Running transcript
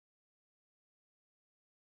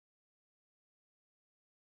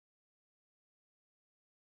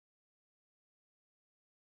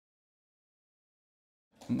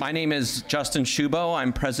My name is Justin Shubo.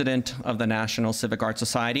 I'm president of the National Civic Art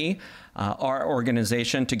Society. Our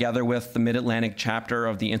organization, together with the Mid-Atlantic chapter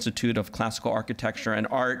of the Institute of Classical Architecture and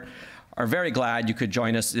Art, are very glad you could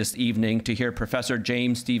join us this evening to hear Professor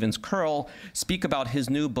James Stevens Curl speak about his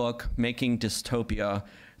new book, Making Dystopia: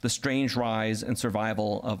 The Strange Rise and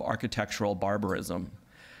Survival of Architectural Barbarism.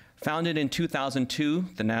 Founded in 2002,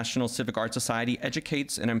 the National Civic Art Society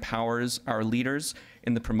educates and empowers our leaders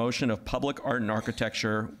in the promotion of public art and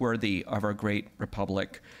architecture worthy of our great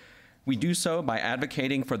republic. We do so by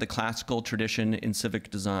advocating for the classical tradition in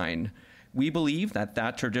civic design. We believe that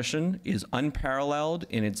that tradition is unparalleled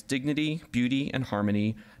in its dignity, beauty, and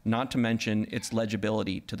harmony, not to mention its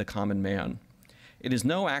legibility to the common man. It is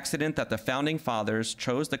no accident that the founding fathers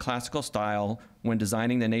chose the classical style when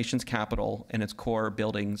designing the nation's capital and its core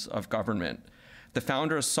buildings of government. The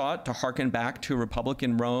founders sought to harken back to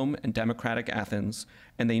Republican Rome and democratic Athens,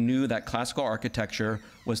 and they knew that classical architecture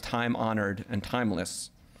was time-honored and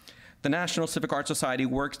timeless. The National Civic Art Society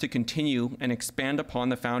works to continue and expand upon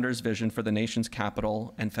the founders' vision for the nation's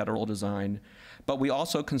capital and federal design, but we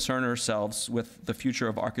also concern ourselves with the future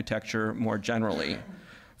of architecture more generally.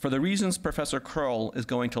 For the reasons Professor Curl is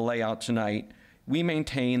going to lay out tonight, we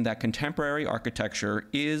maintain that contemporary architecture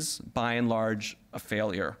is, by and large, a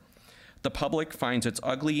failure. The public finds it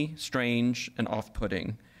ugly, strange, and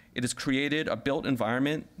off-putting. It has created a built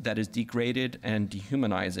environment that is degraded and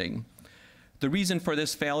dehumanizing. The reason for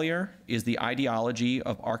this failure is the ideology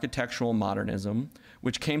of architectural modernism,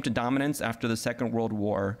 which came to dominance after the Second World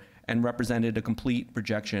War and represented a complete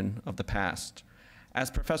rejection of the past. As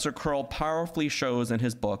Professor Curl powerfully shows in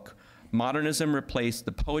his book, modernism replaced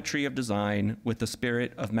the poetry of design with the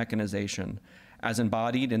spirit of mechanization, as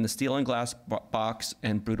embodied in the steel and glass box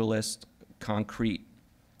and brutalist concrete.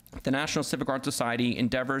 The National Civic Art Society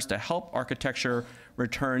endeavors to help architecture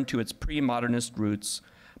return to its pre-modernist roots,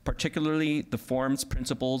 particularly the forms,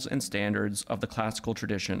 principles, and standards of the classical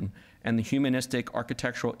tradition and the humanistic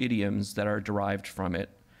architectural idioms that are derived from it.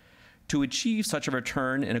 To achieve such a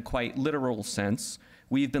return in a quite literal sense,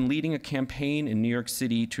 we've been leading a campaign in New York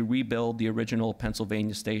City to rebuild the original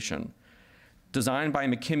Pennsylvania station. Designed by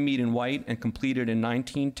McKim, Mead & White and completed in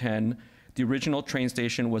 1910, the original train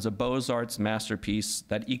station was a Beaux-Arts masterpiece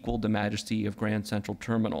that equaled the majesty of Grand Central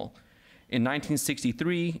Terminal. In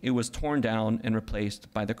 1963, it was torn down and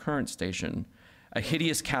replaced by the current station. A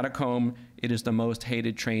hideous catacomb, it is the most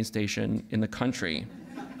hated train station in the country.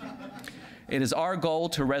 It is our goal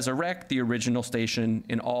to resurrect the original station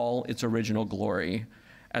in all its original glory.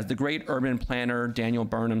 As the great urban planner Daniel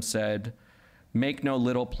Burnham said, "Make no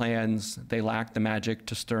little plans, they lack the magic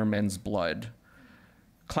to stir men's blood."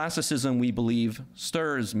 Classicism, we believe,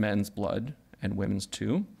 stirs men's blood, and women's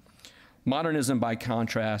too. Modernism, by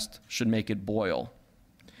contrast, should make it boil.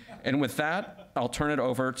 And with that, I'll turn it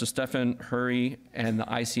over to Stefan Hurry and the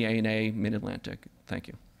ICANA Mid-Atlantic. Thank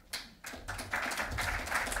you.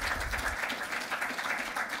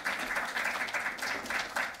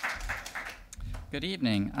 Good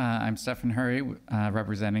evening. I'm Stefan Hurry,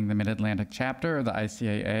 representing the Mid-Atlantic chapter of the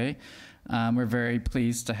ICAA. We're very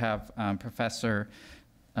pleased to have Professor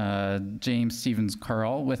James Stevens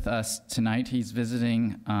Curl with us tonight. He's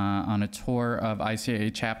visiting on a tour of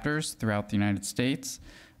ICAA chapters throughout the United States.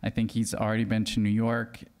 I think he's already been to New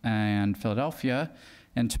York and Philadelphia,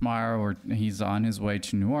 and tomorrow he's on his way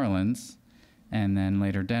to New Orleans, and then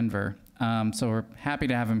later Denver. So we're happy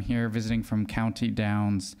to have him here visiting from County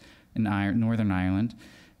Downs in Northern Ireland,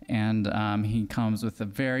 and he comes with a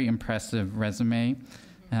very impressive resume.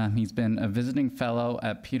 He's been a visiting fellow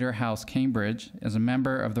at Peterhouse, Cambridge, as a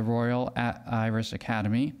member of the Royal Irish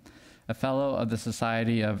Academy, a fellow of the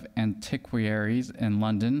Society of Antiquaries in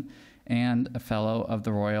London, and a fellow of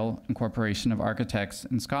the Royal Incorporation of Architects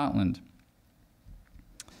in Scotland.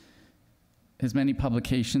 His many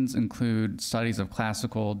publications include studies of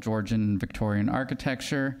classical Georgian and Victorian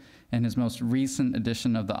architecture, and his most recent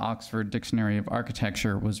edition of the Oxford Dictionary of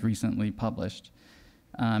Architecture was recently published.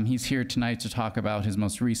 He's here tonight to talk about his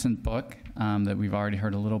most recent book that we've already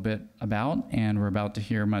heard a little bit about, and we're about to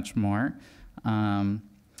hear much more.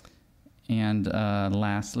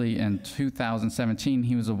 Lastly, in 2017,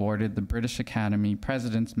 he was awarded the British Academy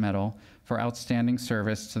President's Medal for outstanding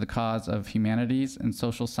service to the cause of humanities and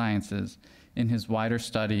social sciences in his wider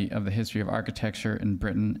study of the history of architecture in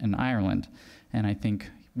Britain and Ireland. And I think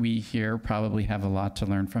we here probably have a lot to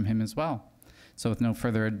learn from him as well. So with no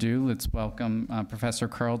further ado, let's welcome Professor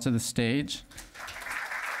Curl to the stage.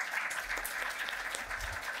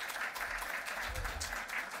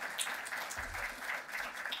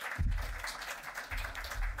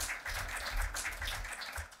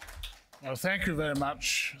 Well, thank you very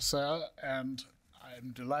much, sir, and I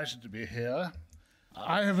I'm delighted to be here.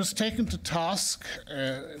 I was taken to task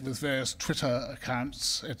with various Twitter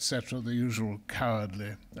accounts, etc., the usual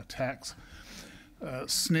cowardly attacks,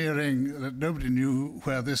 sneering that nobody knew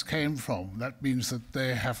where this came from. That means that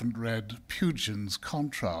they haven't read Pugin's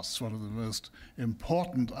Contrasts, one of the most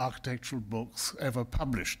important architectural books ever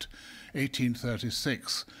published,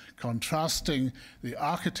 1836, contrasting the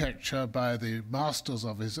architecture by the masters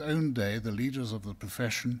of his own day, the leaders of the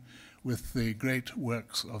profession, with the great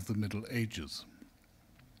works of the Middle Ages.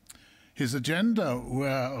 His agenda were,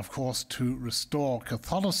 of course, to restore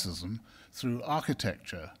Catholicism through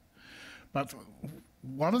architecture. But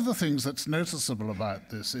one of the things that's noticeable about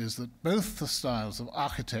this is that both the styles of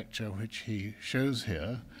architecture which he shows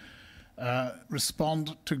here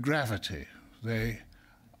respond to gravity. They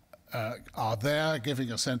are there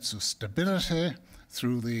giving a sense of stability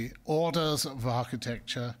through the orders of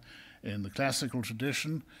architecture in the classical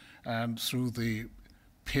tradition and through the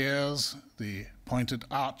piers, the pointed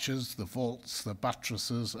arches, the vaults, the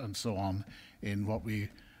buttresses, and so on, in what we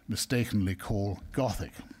mistakenly call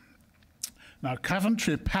Gothic. Now,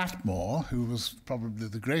 Coventry Patmore, who was probably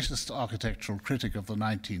the greatest architectural critic of the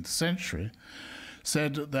 19th century,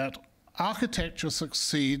 said that architecture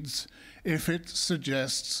succeeds if it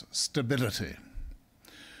suggests stability.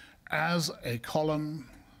 As a column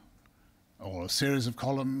or a series of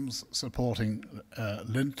columns supporting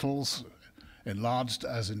lintels, enlarged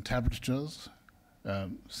as entablatures,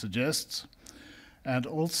 suggests, and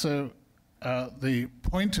also the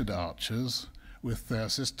pointed arches with their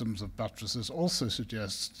systems of buttresses also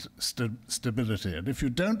suggest stability. And if you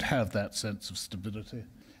don't have that sense of stability,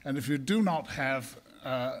 and if you do not have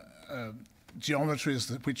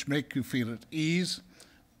geometries which make you feel at ease,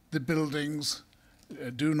 the buildings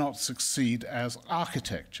do not succeed as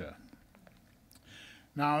architecture.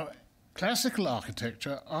 Now, classical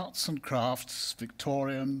architecture, arts and crafts,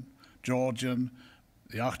 Victorian, Georgian,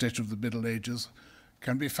 the architecture of the Middle Ages,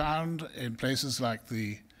 can be found in places like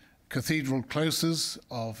the cathedral closes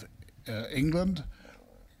of England,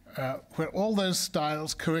 where all those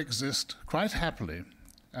styles coexist quite happily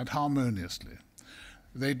and harmoniously.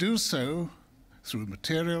 They do so through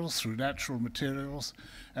materials, through natural materials,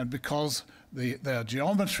 and because their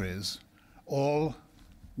geometries all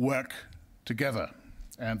work together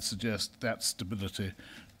and suggest that stability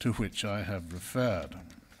to which I have referred.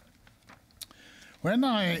 When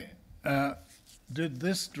I did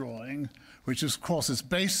this drawing, which of course is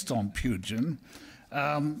based on Pugin,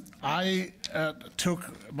 I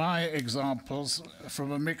took my examples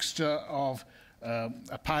from a mixture of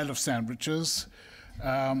a pile of sandwiches,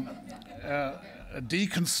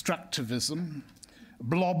 deconstructivism,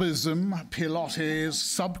 blobism, pilotes,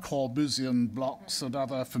 sub-Corbusian blocks, and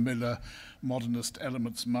other familiar modernist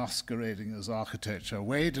elements masquerading as architecture,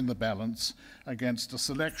 weighed in the balance against a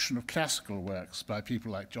selection of classical works by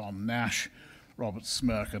people like John Nash, Robert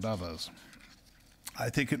Smirke, and others. I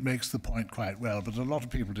think it makes the point quite well, but a lot of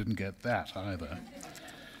people didn't get that either.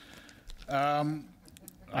 I'm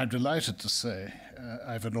delighted to say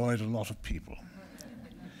I've annoyed a lot of people.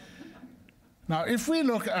 Now, if we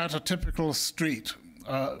look at a typical street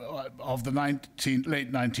of the late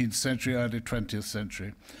 19th century, early 20th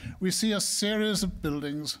century, we see a series of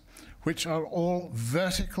buildings which are all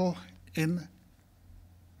vertical in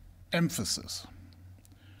emphasis.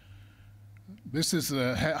 This is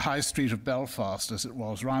the High Street of Belfast as it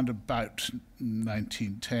was, round about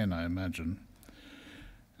 1910, I imagine.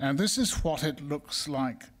 And this is what it looks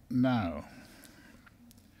like now.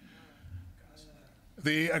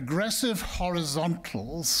 The aggressive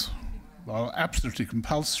horizontals are absolutely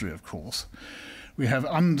compulsory, of course. We have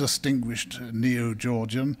undistinguished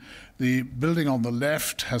Neo-Georgian. The building on the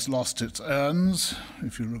left has lost its urns.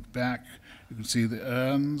 If you look back, you can see the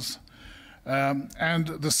urns. And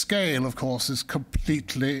the scale, of course, is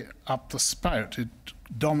completely up the spout. It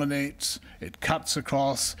dominates, it cuts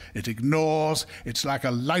across, it ignores. It's like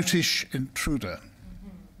a loutish intruder.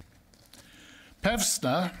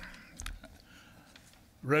 Pevsner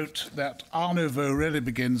wrote that Art Nouveau really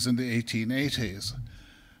begins in the 1880s,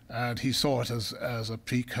 and he saw it as a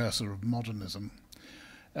precursor of modernism.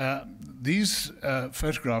 These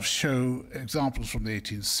photographs show examples from the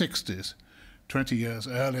 1860s, 20 years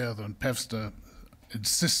earlier than Pevsner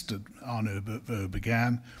insisted Art Nouveau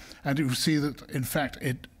began, and you see that, in fact,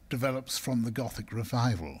 it develops from the Gothic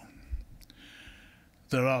revival.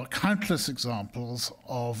 There are countless examples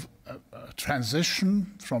of a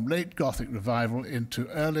transition from late Gothic revival into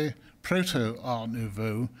early proto-Art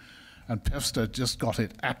Nouveau, and Pevsner just got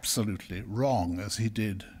it absolutely wrong, as he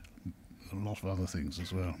did a lot of other things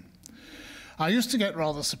as well. I used to get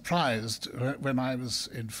rather surprised when I was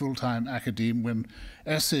in full-time academe when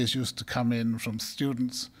essays used to come in from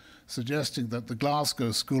students suggesting that the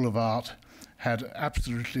Glasgow School of Art had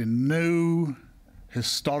absolutely no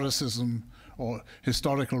historicism or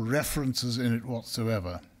historical references in it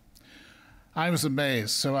whatsoever. I was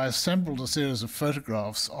amazed, so I assembled a series of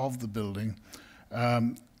photographs of the building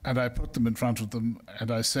and I put them in front of them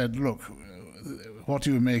and I said, look, what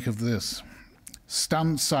do you make of this?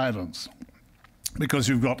 Stunned silence, because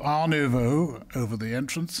you've got Art Nouveau over the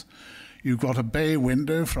entrance, you've got a bay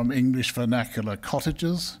window from English vernacular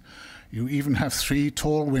cottages, you even have 3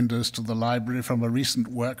 tall windows to the library from a recent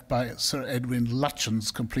work by Sir Edwin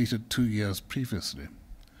Lutyens completed 2 years previously.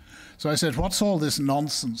 So I said, what's all this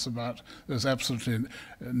nonsense about? There's absolutely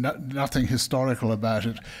nothing historical about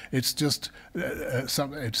it. It's just,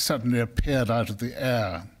 it suddenly appeared out of the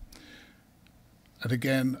air. And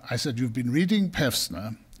again, I said, you've been reading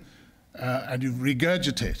Pevsner, and you've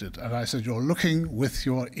regurgitated. And I said, you're looking with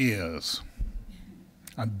your ears.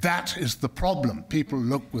 And that is the problem. People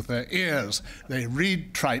look with their ears. They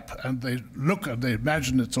read tripe, and they look, and they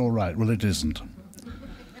imagine it's all right. Well, it isn't.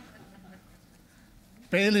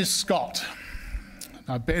 Baillie Scott.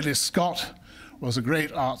 Now, Baillie Scott was a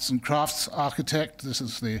great arts and crafts architect. This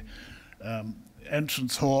is the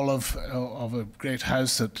entrance hall of a great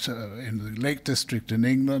house in the Lake District in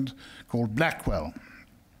England called Blackwell.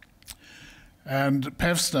 And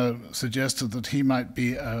Pevsner suggested that he might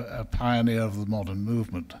be a pioneer of the modern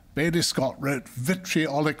movement. Baillie Scott wrote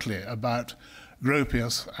vitriolically about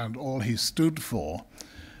Gropius and all he stood for,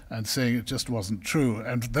 and saying it just wasn't true.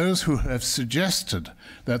 And those who have suggested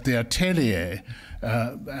that the atelier,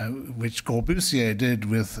 which Corbusier did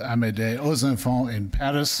with Amédée aux Enfants in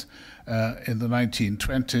Paris in the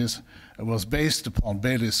 1920s, was based upon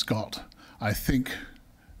Baillie Scott, I think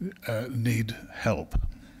need help.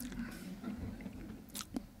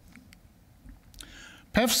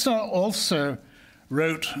 Pevsner also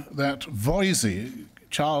wrote that Voysey,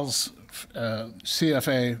 Charles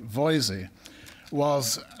CFA Voysey,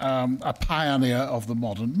 was a pioneer of the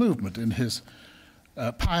modern movement. In his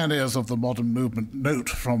Pioneers of the Modern Movement note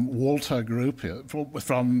from Walter Gropius,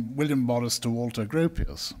 from William Morris to Walter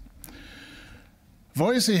Gropius.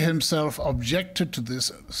 Voysey himself objected to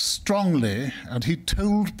this strongly, and he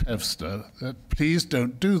told Pevsner that, please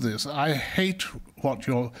don't do this. I hate what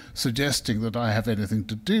you're suggesting that I have anything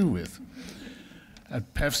to do with. And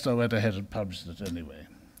Pevsner went ahead and published it anyway.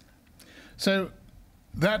 So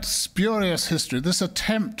that spurious history, this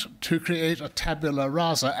attempt to create a tabula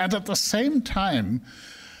rasa, and at the same time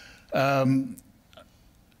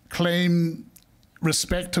claim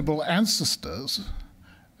respectable ancestors,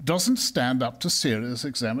 doesn't stand up to serious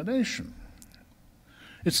examination.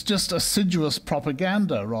 It's just assiduous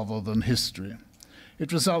propaganda rather than history.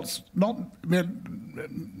 It results not merely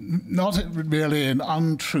in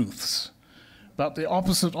untruths, but the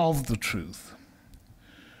opposite of the truth.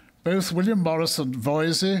 Both William Morris and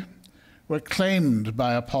Voysey were claimed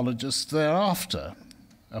by apologists thereafter,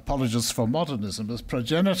 apologists for modernism, as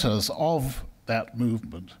progenitors of that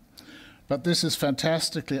movement. But this is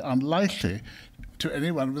fantastically unlikely to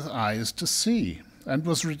anyone with eyes to see, and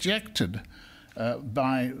was rejected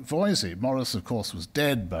by Voysey. Morris, of course, was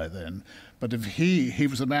dead by then, but if he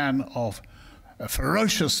was a man of a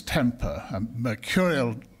ferocious temper, a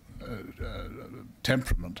mercurial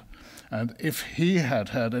temperament, and if he had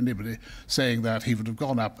heard anybody saying that, he would have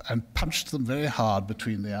gone up and punched them very hard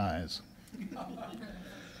between the eyes.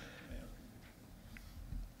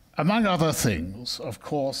 Among other things, of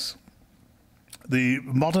course, the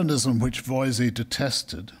modernism which Voysey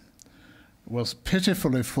detested was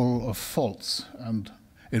pitifully full of faults, and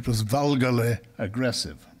it was vulgarly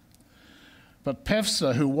aggressive. But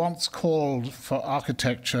Pevsner, who once called for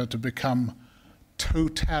architecture to become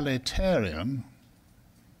totalitarian,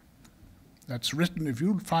 that's written, if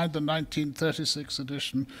you find the 1936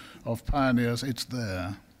 edition of Pioneers, it's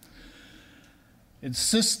there,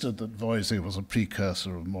 insisted that Voysey was a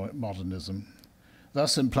precursor of modernism,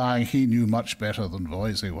 thus implying he knew much better than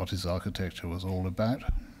Voysey what his architecture was all about.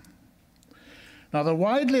 Now, the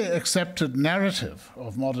widely accepted narrative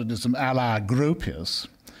of modernism a la Gropius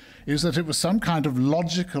is that it was some kind of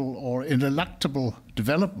logical or ineluctable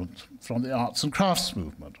development from the arts and crafts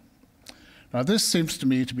movement. Now, this seems to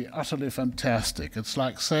me to be utterly fantastic. It's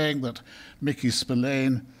like saying that Mickey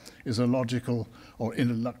Spillane is a logical or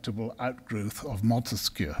ineluctable outgrowth of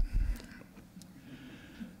Montesquieu.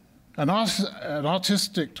 An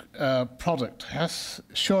artistic product has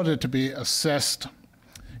surely to be assessed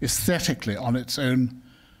aesthetically on its own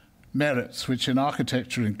merits, which in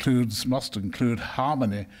architecture must include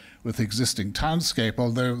harmony with existing townscape,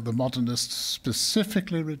 although the modernists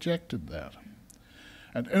specifically rejected that.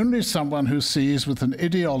 And only someone who sees with an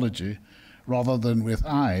ideology rather than with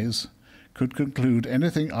eyes could conclude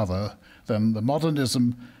anything other than the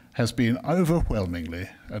modernism has been overwhelmingly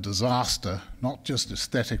a disaster, not just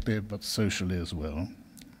aesthetically, but socially as well.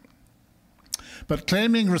 But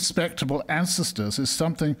claiming respectable ancestors is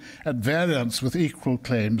something at variance with equal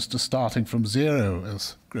claims to starting from zero,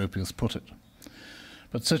 as Gropius put it.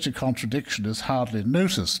 But such a contradiction is hardly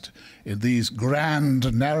noticed in these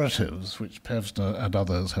grand narratives which Pevsner and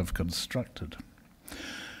others have constructed.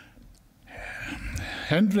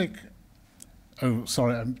 Hendrik, oh,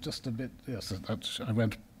 sorry, I'm just a bit, yes, I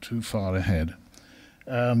went too far ahead.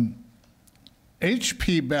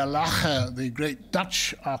 H.P. Berlage, the great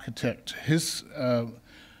Dutch architect, his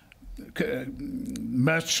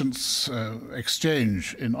merchants'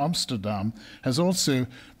 exchange in Amsterdam has also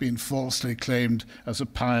been falsely claimed as a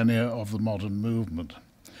pioneer of the modern movement.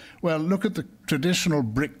 Well, look at the traditional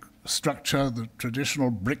brick structure, the traditional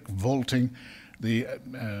brick vaulting, the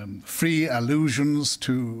free allusions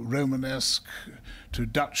to Romanesque, to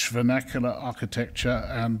Dutch vernacular architecture,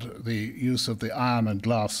 and the use of the iron and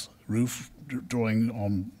glass roof, drawing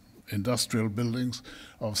on industrial buildings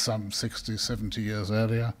of some 60, 70 years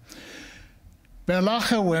earlier.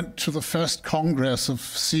 Berlage went to the first Congress of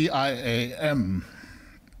CIAM,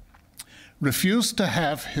 refused to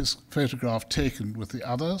have his photograph taken with the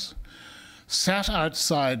others, sat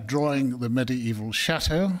outside drawing the medieval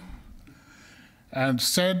chateau, and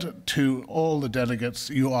said to all the delegates,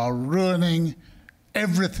 "You are ruining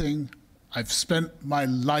everything I've spent my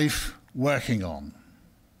life working on.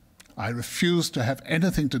 I refuse to have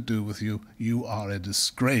anything to do with you. You are a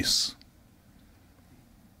disgrace."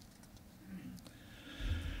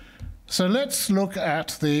 So let's look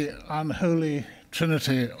at the unholy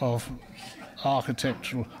trinity of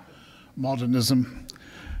architectural modernism.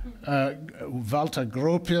 Walter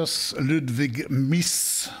Gropius, Ludwig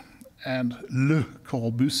Mies, and Le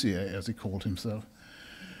Corbusier, as he called himself.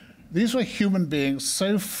 These were human beings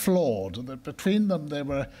so flawed that between them they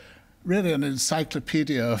were really an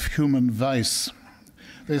encyclopedia of human vice.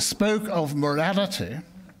 They spoke of morality,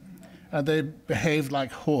 and they behaved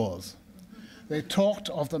like whores. They talked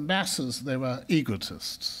of the masses, they were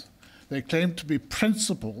egotists. They claimed to be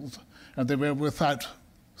principled, and they were without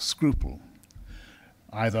scruple,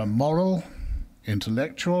 either moral,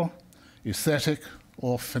 intellectual, aesthetic,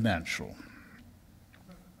 or financial.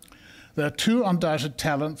 Their two undoubted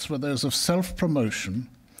talents were those of self-promotion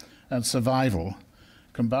and survival,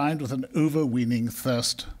 combined with an overweening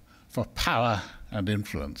thirst for power and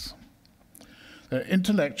influence. Their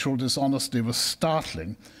intellectual dishonesty was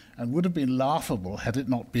startling and would have been laughable had it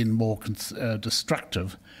not been more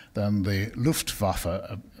destructive than the Luftwaffe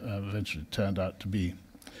eventually turned out to be.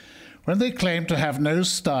 When they claimed to have no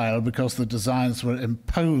style because the designs were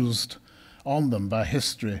imposed on them by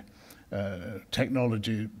history,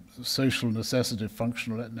 technology, social necessity,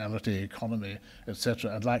 functionality, economy,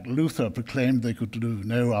 etc., and like Luther proclaimed they could do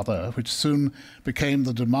no other, which soon became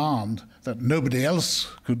the demand that nobody else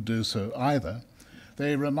could do so either,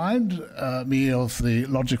 they remind me of the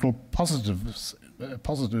logical positivists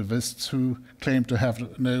who claim to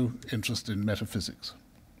have no interest in metaphysics.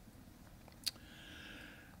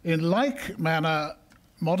 In like manner,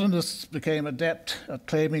 modernists became adept at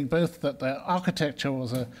claiming both that their architecture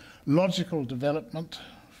was a logical development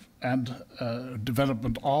and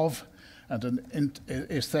development of, and an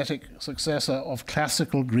aesthetic successor of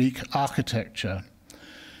classical Greek architecture,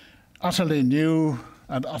 utterly new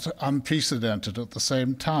and unprecedented at the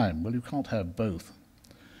same time. Well, you can't have both.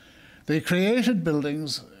 They created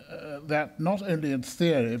buildings that not only in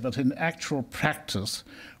theory but in actual practice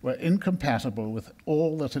were incompatible with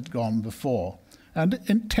all that had gone before, and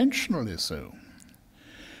intentionally so.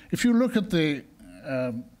 If you look at the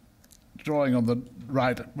drawing on the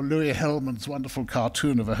right, Louis Hellman's wonderful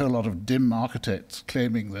cartoon of a whole lot of dim architects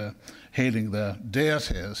hailing their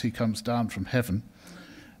deity as he comes down from heaven,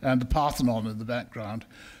 and the Parthenon in the background.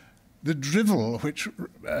 The drivel which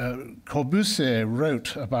Corbusier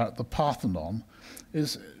wrote about the Parthenon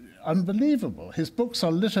is unbelievable. His books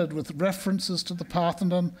are littered with references to the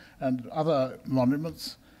Parthenon and other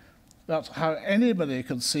monuments, but how anybody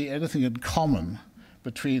can see anything in common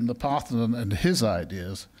between the Parthenon and his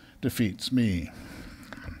ideas defeats me.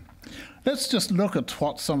 Let's just look at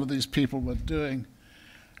what some of these people were doing.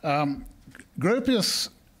 Gropius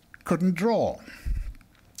couldn't draw.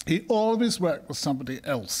 He always worked with somebody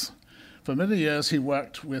else. For many years he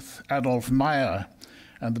worked with Adolf Meyer,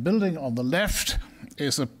 and the building on the left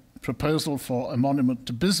is a proposal for a monument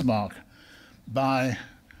to Bismarck by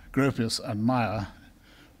Gropius and Meyer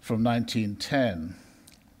from 1910.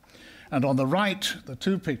 And on the right, the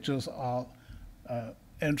two pictures are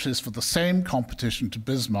entries for the same competition to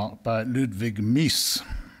Bismarck by Ludwig Mies.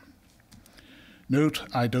 Note,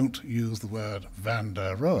 I don't use the word van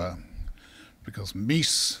der Rohe, because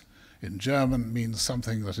Mies in German means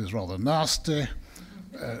something that is rather nasty,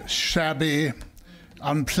 shabby,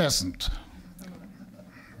 unpleasant.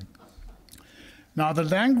 Now, the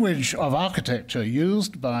language of architecture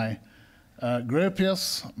used by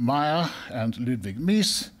Gropius, Meyer, and Ludwig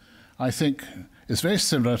Mies, I think, is very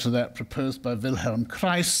similar to that proposed by Wilhelm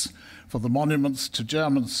Kreis for the monuments to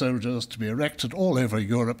German soldiers to be erected all over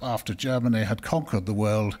Europe after Germany had conquered the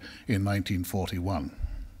world in 1941.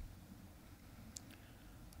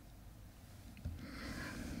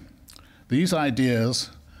 These ideas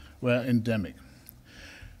were endemic.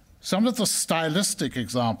 Some of the stylistic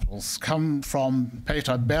examples come from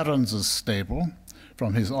Peter Behrens' stable,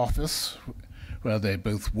 from his office, where they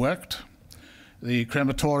both worked. The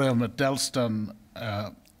crematorium at Delston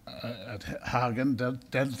at Hagen,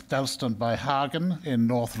 Delston by Hagen in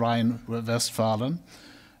North Rhine-Westphalen,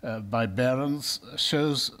 by Behrens,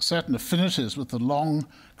 shows certain affinities with the long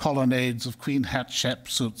colonnades of Queen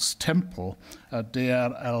Hatshepsut's temple at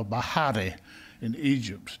Deir el-Bahari in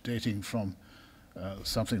Egypt, dating from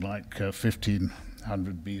something like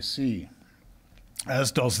 1500 BC,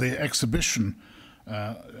 as does the exhibition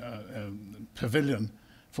pavilion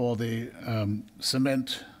for the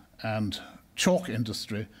cement and chalk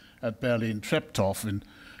industry at Berlin-Treptow in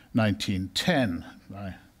 1910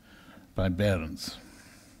 by Behrens.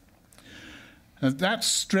 And that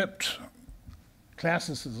stripped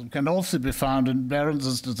classicism can also be found in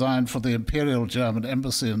Behrens' design for the Imperial German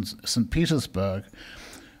Embassy in St. Petersburg.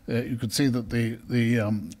 You could see that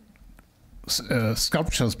the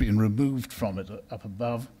sculpture has been removed from it up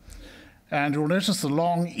above. And you'll notice the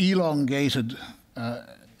long, elongated,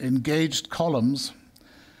 engaged columns,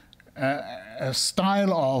 a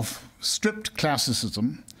style of stripped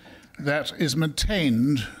classicism that is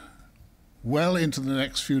maintained well into the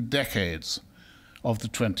next few decades of the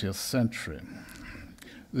 20th century.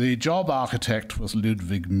 The job architect was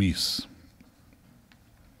Ludwig Mies.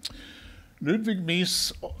 Ludwig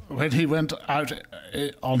Mies, when he went out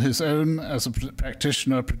on his own as a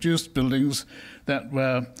practitioner, produced buildings that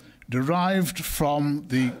were derived from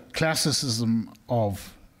the classicism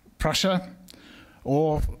of Prussia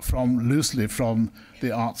or loosely from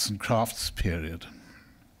the arts and crafts period.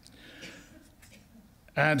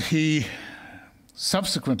 And he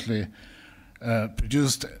subsequently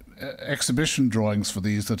produced exhibition drawings for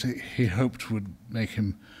these that he hoped would make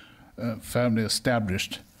him firmly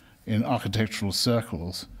established in architectural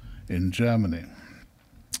circles in Germany.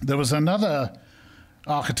 There was another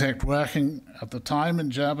architect working at the time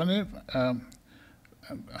in Germany,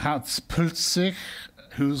 Hans Pulzig,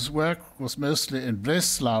 whose work was mostly in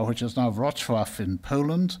Breslau, which is now Wrocław in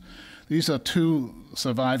Poland. These are two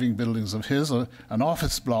surviving buildings of his, an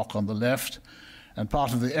office block on the left, and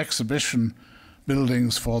part of the exhibition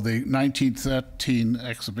buildings for the 1913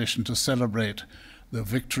 exhibition to celebrate the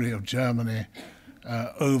victory of Germany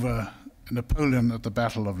over Napoleon at the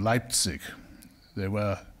Battle of Leipzig. They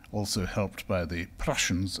were also helped by the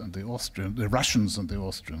Prussians and the Austrians, the Russians and the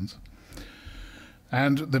Austrians.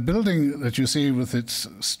 And the building that you see with its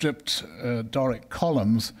stripped Doric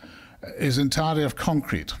columns is entirely of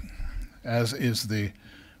concrete, as is the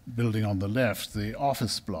building on the left, the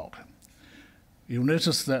office block. You'll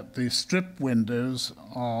notice that the strip windows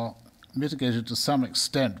are mitigated to some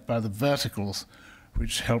extent by the verticals,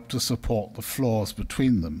 which help to support the floors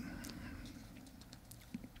between them.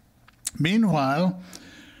 Meanwhile,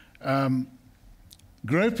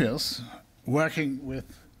 Gropius, working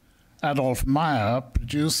with Adolf Meyer,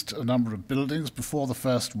 produced a number of buildings before the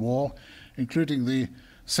First War, including the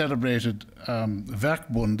celebrated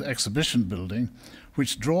Werkbund exhibition building,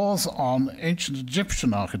 which draws on ancient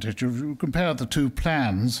Egyptian architecture. If you compare the two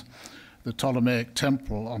plans, the Ptolemaic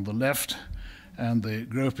temple on the left and the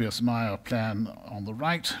Gropius-Meyer plan on the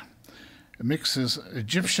right, it mixes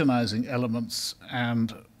Egyptianizing elements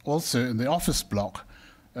and also in the office block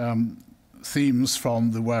themes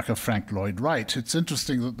from the work of Frank Lloyd Wright. It's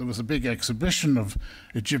interesting that there was a big exhibition of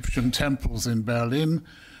Egyptian temples in Berlin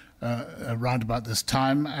around about this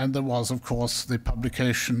time, and there was, of course, the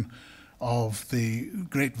publication of the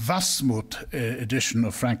great Wasmut edition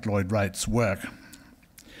of Frank Lloyd Wright's work.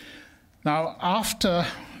 Now, after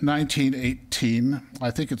 1918,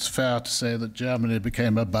 I think it's fair to say that Germany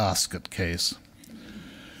became a basket case.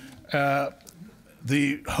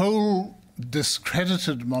 The whole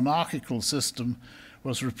discredited monarchical system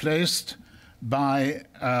was replaced by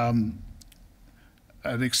an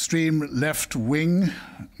extreme left-wing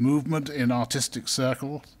movement in artistic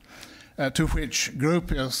circles to which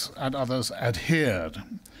Gropius and others adhered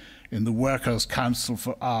in the Workers' Council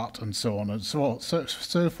for Art and so on and so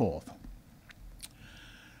forth.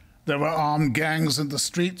 There were armed gangs in the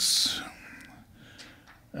streets,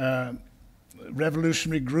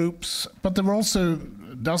 revolutionary groups, but there were also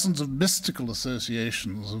dozens of mystical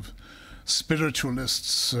associations of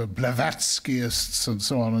spiritualists, Blavatskyists, and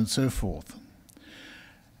so on and so forth.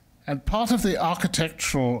 And part of the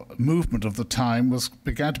architectural movement of the time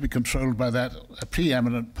began to be controlled by that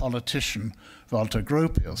preeminent politician, Walter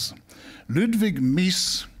Gropius. Ludwig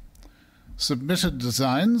Mies submitted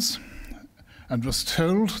designs and was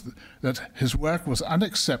told that his work was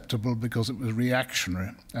unacceptable because it was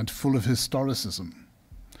reactionary and full of historicism.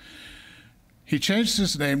 He changed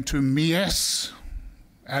his name to Mies,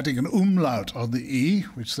 adding an umlaut on the E,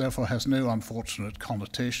 which therefore has no unfortunate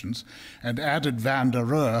connotations, and added van der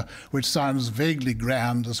Rohe, which sounds vaguely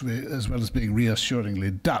grand as well as being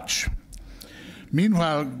reassuringly Dutch.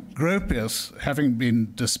 Meanwhile, Gropius, having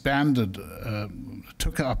been disbanded,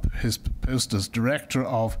 took up his post as director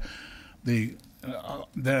of the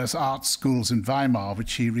various art schools in Weimar,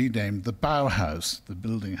 which he renamed the Bauhaus, the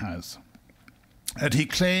building house. And he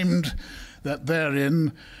claimed that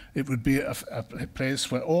therein it would be a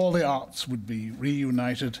place where all the arts would be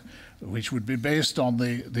reunited, which would be based on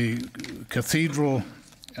the cathedral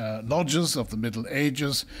lodges of the Middle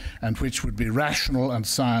Ages, and which would be rational and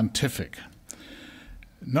scientific.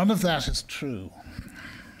 None of that is true.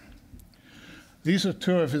 These are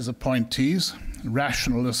two of his appointees,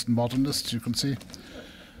 rationalist modernists, you can see.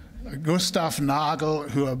 Gustav Nagel,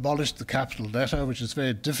 who abolished the capital letter, which is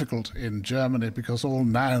very difficult in Germany because all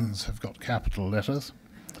nouns have got capital letters.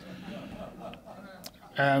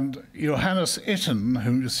 And Johannes Itten,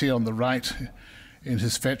 whom you see on the right in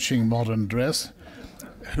his fetching modern dress,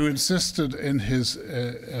 who insisted in his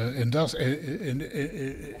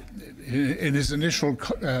initial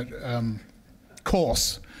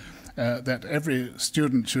course that every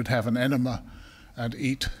student should have an enema and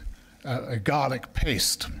eat a garlic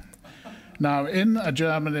paste. Now, in a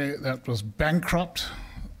Germany that was bankrupt,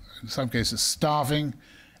 in some cases starving,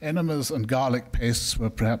 enemas and garlic pastes were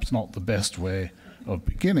perhaps not the best way of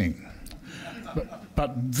beginning.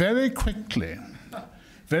 But very quickly,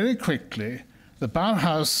 the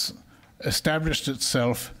Bauhaus established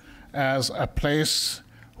itself as a place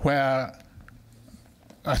where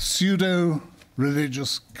a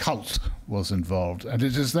pseudo-religious cult was involved, and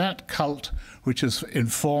it is that cult which has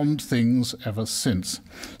informed things ever since.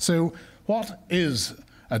 So what is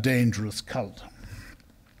a dangerous cult?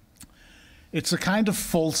 It's a kind of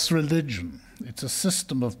false religion. It's a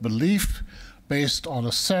system of belief based on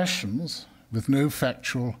assertions with no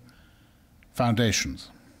factual foundations.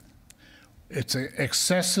 It's an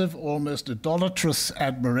excessive, almost idolatrous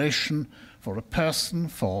admiration for a person,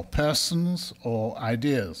 for persons, or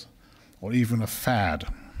ideas, or even a fad.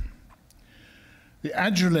 The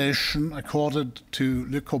adulation accorded to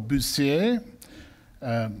Le Corbusier,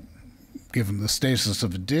 given the status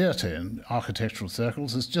of a deity in architectural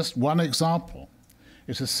circles, is just one example.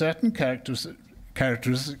 It has certain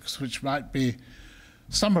characteristics which might be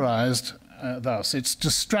summarized thus. It's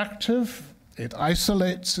destructive, it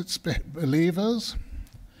isolates its believers,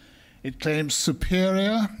 it claims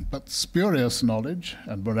superior but spurious knowledge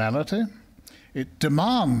and morality, it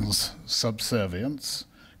demands subservience,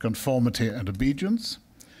 conformity and obedience,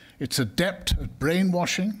 it's adept at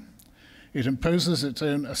brainwashing, it imposes its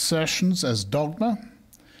own assertions as dogma,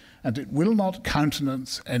 and it will not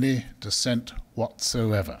countenance any dissent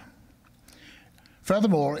whatsoever.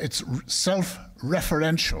 Furthermore, it's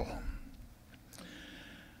self-referential.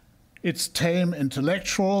 Its tame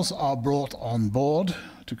intellectuals are brought on board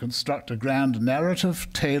to construct a grand narrative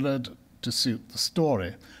tailored to suit the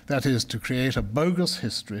story, that is, to create a bogus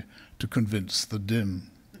history to convince the dim.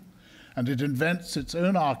 And it invents its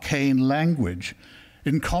own arcane language,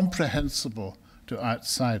 incomprehensible to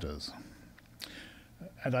outsiders.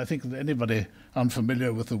 And I think that anybody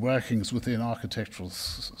unfamiliar with the workings within architectural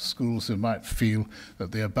schools who might feel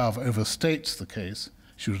that the above overstates the case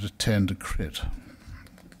should attend a crit.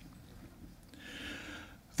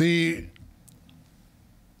 The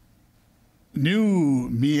new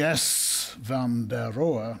Mies van der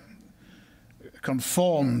Rohe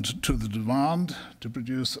conformed to the demand to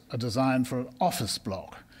produce a design for an office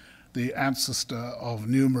block, the ancestor of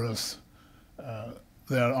numerous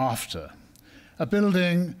thereafter. A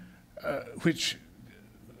building which,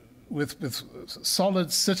 with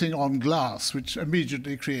solids sitting on glass, which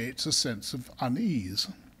immediately creates a sense of unease.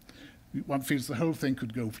 one feels the whole thing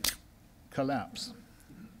could go collapse.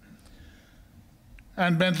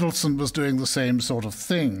 And Mendelssohn was doing the same sort of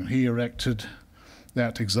thing. He erected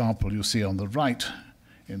that example you see on the right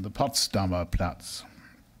in the Potsdamer Platz.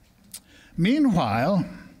 Meanwhile,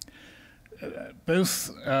 both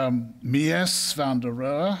Mies van der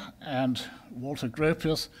Rohe and Walter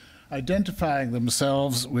Gropius, identifying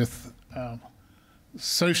themselves with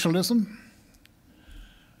socialism,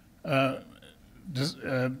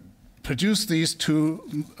 produced these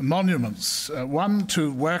two monuments, one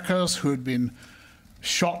to workers who had been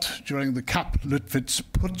shot during the Kapp-Lüttwitz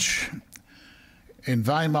Putsch in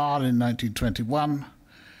Weimar in 1921,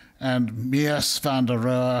 and Mies van der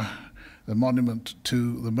Rohe, the monument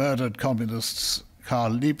to the murdered communists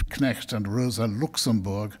Karl Liebknecht and Rosa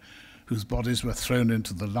Luxemburg, whose bodies were thrown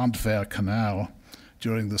into the Landwehr Canal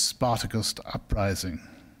during the Spartacus uprising.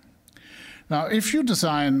 Now, if you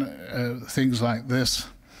design things like this,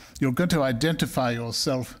 you're going to identify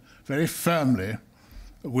yourself very firmly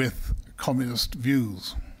with communist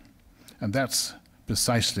views. And that's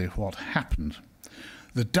precisely what happened.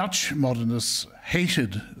 The Dutch modernists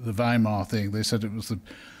hated the Weimar thing. They said it was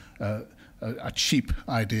a cheap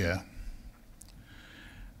idea.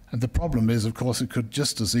 And the problem is, of course, it could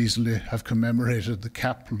just as easily have commemorated the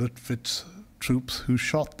Kapp-Lüttwitz troops who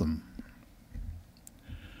shot them.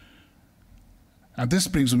 And this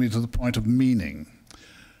brings me to the point of meaning.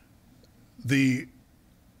 The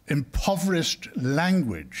impoverished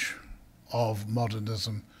language of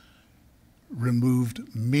modernism removed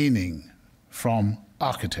meaning from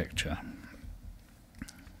architecture.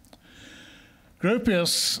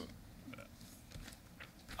 Gropius,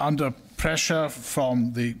 under pressure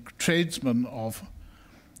from the tradesmen of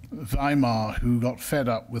Weimar who got fed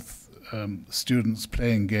up with students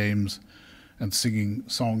playing games and singing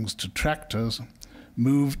songs to tractors,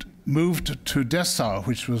 moved to Dessau,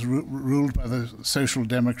 which was ruled by the Social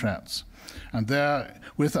Democrats. And there,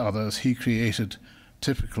 with others, he created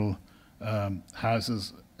typical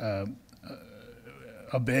houses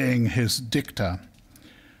obeying his dicta.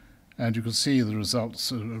 And you can see the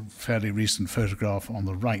results of a fairly recent photograph on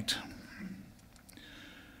the right.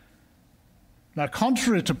 Now,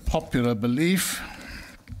 contrary to popular belief,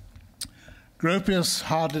 Gropius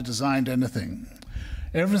hardly designed anything.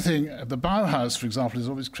 Everything, the Bauhaus, for example, is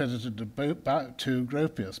always credited to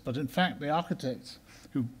Gropius, but in fact, the architects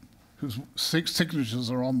whose signatures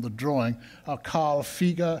are on the drawing are Karl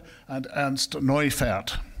Fieger and Ernst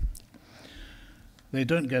Neufert. They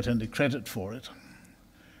don't get any credit for it.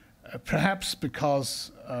 Perhaps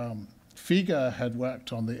because Fieger had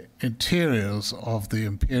worked on the interiors of the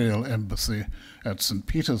Imperial Embassy at St.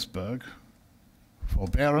 Petersburg for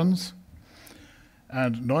barons,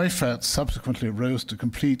 and Neufert subsequently rose to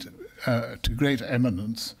great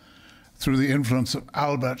eminence through the influence of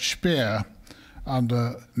Albert Speer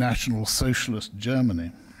under National Socialist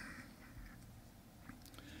Germany.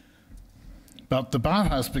 But the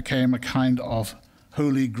Bauhaus became a kind of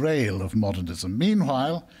holy grail of modernism.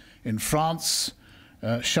 Meanwhile, in France,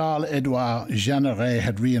 Charles-Édouard Jeanneret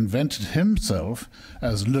had reinvented himself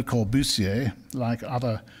as Le Corbusier, like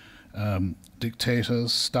other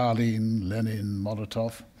dictators, Stalin, Lenin,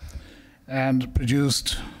 Molotov, and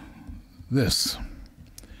produced this.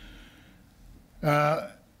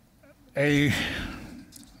 I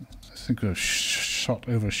think a shot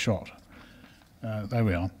over shot. There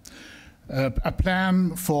we are. A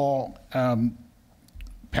plan for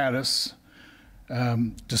Paris,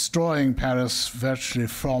 destroying Paris virtually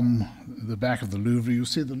from the back of the Louvre. You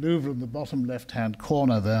see the Louvre in the bottom left-hand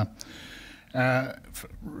corner there,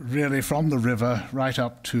 really from the river right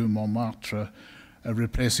up to Montmartre,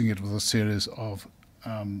 replacing it with a series of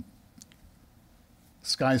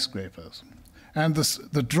skyscrapers. And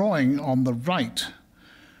the drawing on the right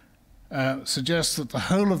suggests that the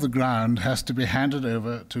whole of the ground has to be handed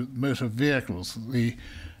over to motor vehicles. The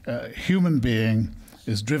human being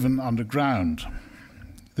is driven underground.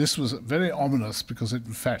 This was very ominous because it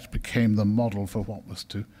in fact became the model for what was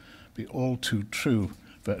to be all too true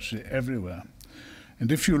virtually everywhere.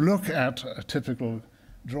 And if you look at a typical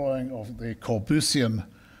drawing of the Corbusian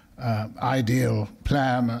ideal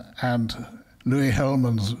plan and Louis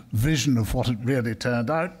Hellman's vision of what it really turned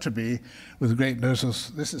out to be, with great notice,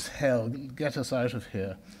 this is hell, get us out of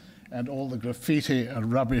here, and all the graffiti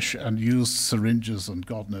and rubbish and used syringes and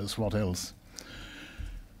God knows what else.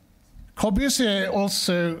 Corbusier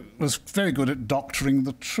also was very good at doctoring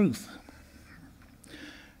the truth.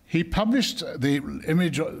 He published the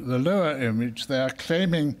image, the lower image there,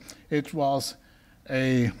 claiming it was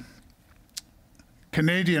a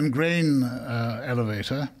Canadian grain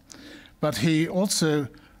elevator, but he also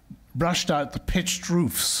brushed out the pitched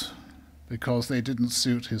roofs because they didn't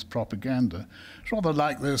suit his propaganda. It's rather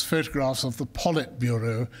like those photographs of the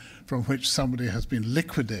Politburo from which somebody has been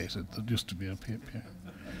liquidated that used to be up here.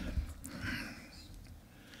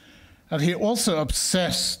 And he also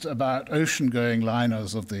obsessed about ocean-going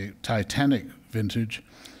liners of the Titanic vintage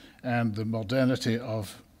and the modernity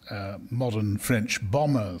of modern French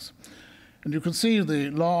bombers. And you can see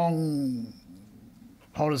the long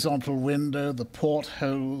horizontal window, the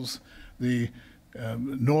portholes, the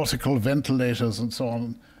nautical ventilators and so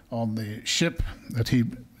on the ship that he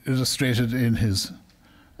illustrated in his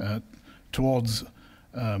towards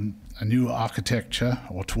a new architecture,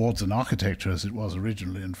 or towards an architecture as it was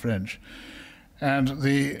originally in French. And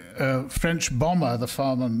the French bomber, the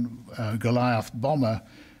Farman Goliath bomber,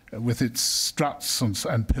 with its struts and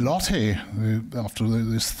pilotis, after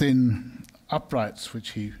these thin uprights which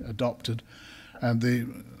he adopted, and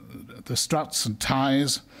the struts and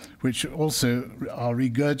ties, which also are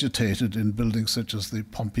regurgitated in buildings such as the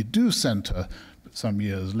Pompidou Center some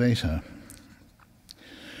years later.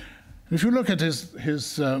 If you look at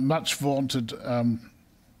his much vaunted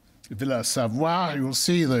Villa Savoie, you'll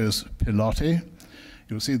see those pilotis,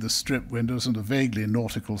 you'll see the strip windows and the vaguely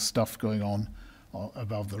nautical stuff going on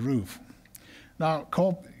above the roof. Now,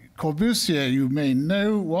 Corbusier, you may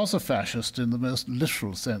know, was a fascist in the most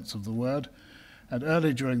literal sense of the word, and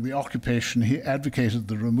early during the occupation he advocated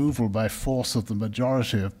the removal by force of the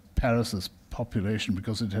majority of Paris's population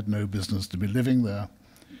because it had no business to be living there.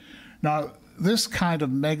 Now, this kind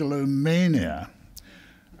of megalomania,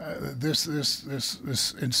 this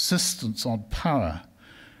insistence on power,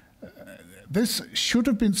 this should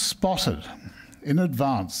have been spotted in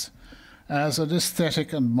advance as an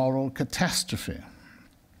aesthetic and moral catastrophe.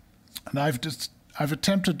 And I've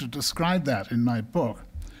attempted to describe that in my book.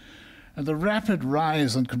 And the rapid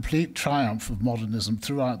rise and complete triumph of modernism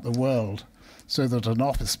throughout the world, so that an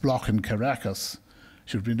office block in Caracas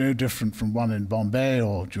should be no different from one in Bombay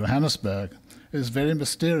or Johannesburg, is very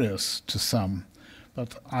mysterious to some.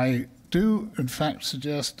 But I do, in fact,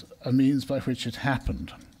 suggest a means by which it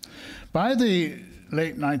happened. By the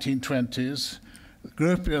late 1920s,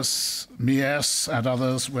 Gropius, Mies, and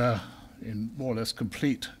others were in more or less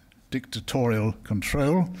complete dictatorial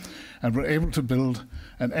control and were able to build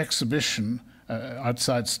an exhibition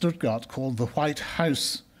outside Stuttgart called the White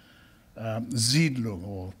House Siedlung,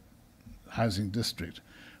 or housing district,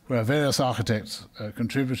 where various architects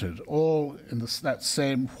contributed, all in that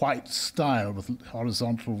same white style with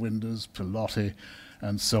horizontal windows, pilotis,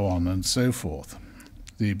 and so on and so forth.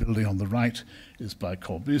 The building on the right is by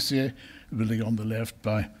Corbusier, the building on the left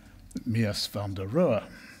by Mies van der Rohe.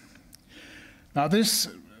 Now this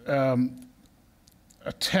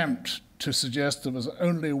attempt to suggest there was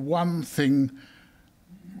only one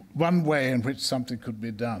way in which something could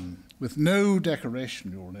be done, with no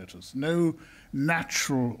decoration, you'll notice, no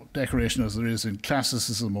natural decoration as there is in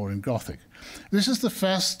classicism or in Gothic. This is the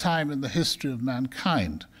first time in the history of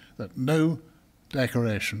mankind that no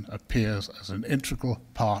decoration appears as an integral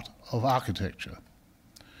part of architecture.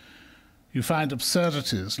 You find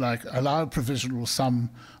absurdities like allow a provisional sum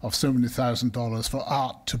of so many $1,000 for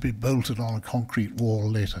art to be bolted on a concrete wall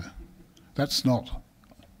later. That's not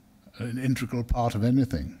an integral part of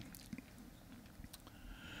anything.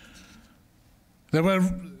 There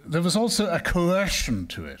was also a coercion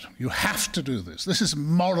to it. You have to do this. This is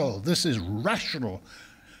moral. This is rational.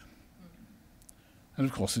 And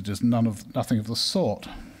of course, it is nothing of the sort.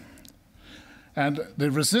 And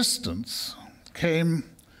the resistance came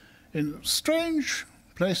in strange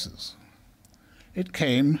places. It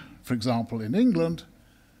came, for example, in England,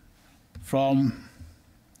 from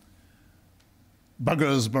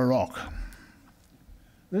Bugger's Baroque.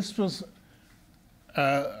 This was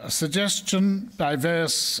a suggestion by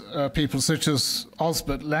various people, such as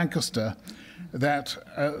Osbert Lancaster, that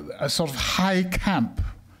a sort of high camp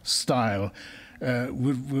style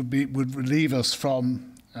would relieve us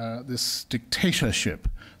from this dictatorship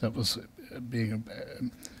that was being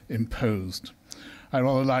imposed. I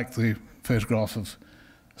rather like the photograph of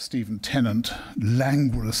Stephen Tennant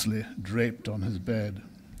languorously draped on his bed.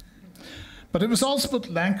 But it was Osbert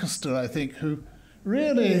Lancaster, I think, who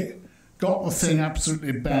really got the thing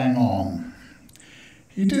absolutely bang on.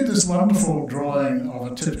 He did this wonderful drawing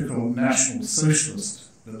of a typical National Socialist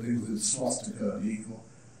building with its swastika and eagle,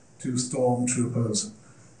 two stormtroopers,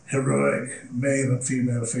 heroic male and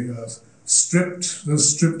female figures,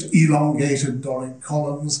 those stripped elongated Doric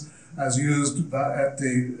columns as used at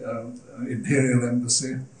the Imperial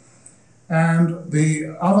Embassy, and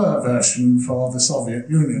the other version for the Soviet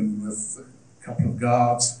Union with a couple of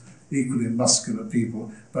guards, equally muscular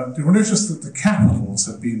people. But you'll notice that the capitals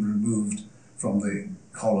have been removed from the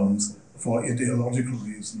columns for ideological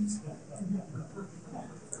reasons.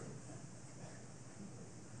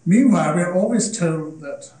 Meanwhile, we're always told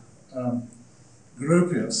that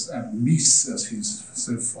Gropius, and Mies, as he's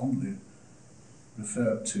so fondly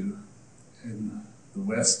referred to in the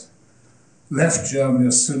West, left Germany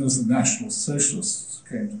as soon as the National Socialists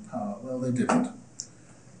came to power. Well, they didn't.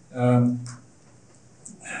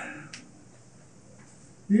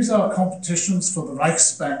 These are competitions for the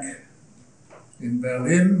Reichsbank in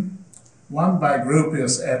Berlin, one by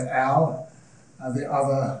Gropius et al., and the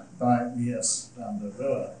other by Mies van der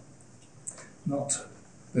Rohe.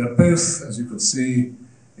 They're both, as you could see,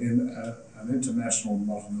 in an international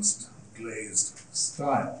modernist glazed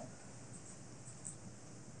style.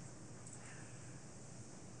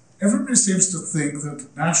 Everybody seems to think that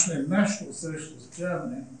in National Socialist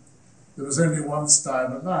Germany, there was only one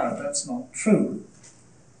style allowed. That's not true.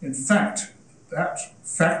 In fact, that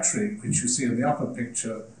factory, which you see in the upper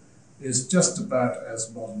picture, is just about as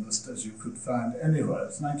modernist as you could find anywhere.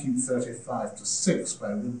 It's 1935 to 6 by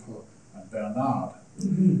Wimpel and Bernard.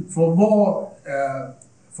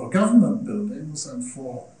 For government buildings and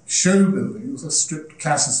for show buildings, a strict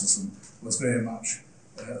classicism was very much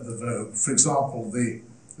the vogue. For example, the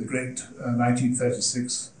great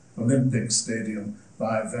 1936 Olympic Stadium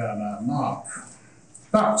by Werner Mark.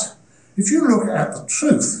 But if you look at the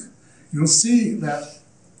truth, you'll see that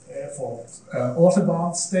for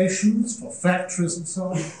autobahn stations, for factories and so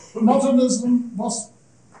on, modernism was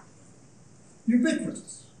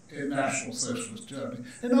ubiquitous in National Socialist Germany.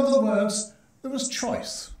 In other words, there was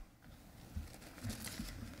choice.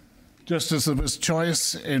 Just as there was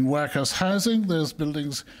choice in workers' housing, there's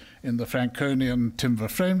buildings in the Franconian timber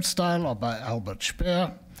frame style are by Albert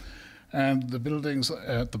Speer, and the buildings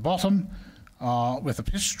at the bottom are with a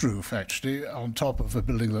pitched roof, actually, on top of a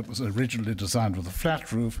building that was originally designed with a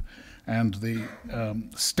flat roof, and the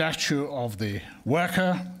statue of the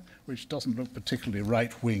worker, which doesn't look particularly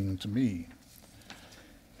right-wing to me.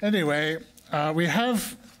 Anyway, we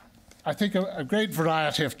have, I think, a great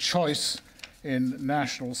variety of choice in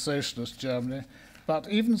National Socialist Germany, but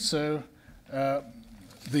even so,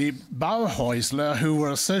 the Bauhäusler, who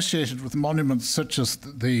were associated with monuments such as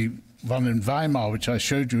the one in Weimar, which I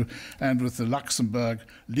showed you, and with the Luxembourg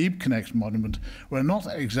Liebknecht monument, were not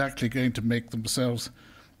exactly going to make themselves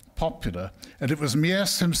popular. And it was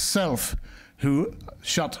Mies himself who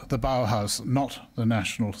shut the Bauhaus, not the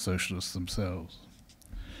National Socialists themselves.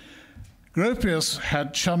 Gropius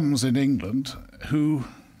had chums in England who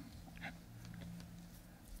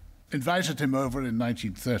invited him over in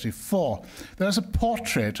 1934. There's a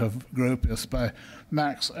portrait of Gropius by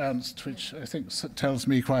Max Ernst, which I think tells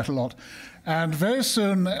me quite a lot. And very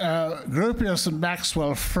soon, Gropius and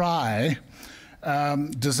Maxwell Fry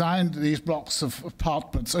designed these blocks of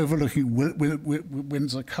apartments overlooking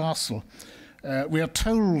Windsor Castle. We are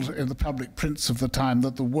told in the public prints of the time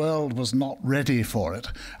that the world was not ready for it.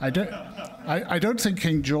 I don't think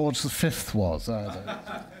King George V was either.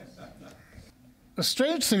 The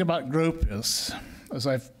strange thing about Gropius, as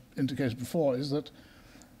I've indicated before, is that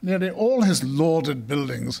nearly all his lauded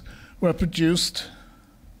buildings were produced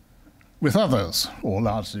with others, or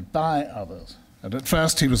largely by others. And at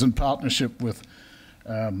first he was in partnership with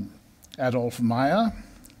Adolf Meyer,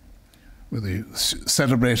 with the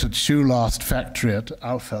celebrated shoe last factory at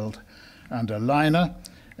Aufeld an der Leine,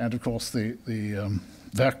 and of course the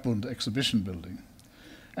Werkbund exhibition building.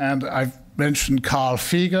 And I've mentioned Karl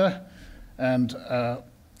Fieger and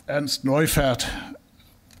Ernst Neufert,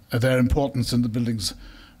 their importance in the buildings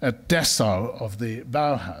at Dessau of the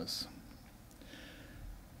Bauhaus.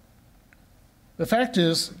 The fact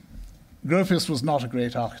is, Gropius was not a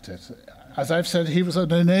great architect. As I've said, he was an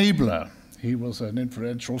enabler. He was an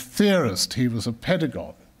inferential theorist. He was a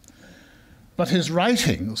pedagogue. But his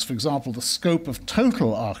writings, for example, the scope of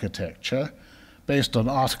total architecture, based on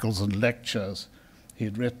articles and lectures he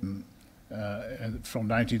had written from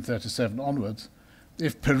 1937 onwards,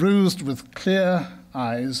 if perused with clear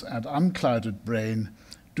eyes and unclouded brain,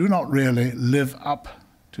 do not really live up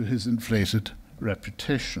to his inflated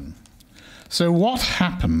reputation. So what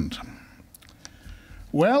happened?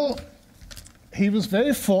 Well, he was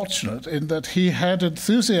very fortunate in that he had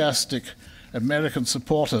enthusiastic American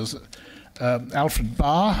supporters, Alfred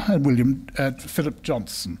Barr and Philip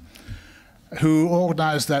Johnson, who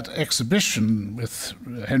organized that exhibition with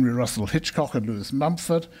Henry Russell Hitchcock and Louis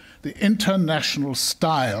Mumford, the international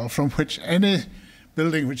style from which any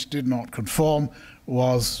building which did not conform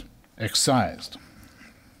was excised.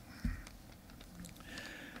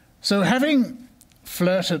 So having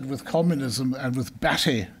flirted with communism and with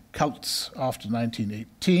Ba'athi cults after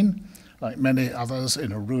 1918, like many others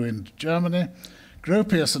in a ruined Germany,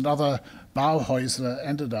 Gropius and other Bauhäusler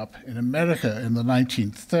ended up in America in the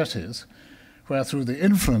 1930s, where through the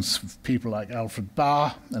influence of people like Alfred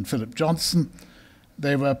Barr and Philip Johnson,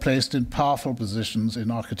 they were placed in powerful positions in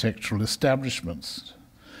architectural establishments.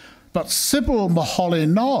 But Sybil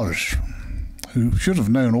Moholy-Nagy, who should have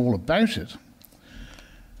known all about it,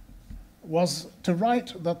 was to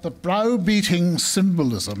write that the browbeating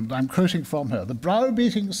symbolism, I'm quoting from her, the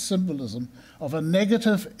browbeating symbolism of a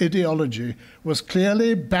negative ideology was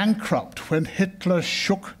clearly bankrupt when Hitler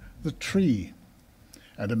shook the tree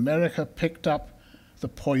and America picked up the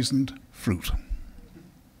poisoned fruit.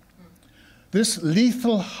 This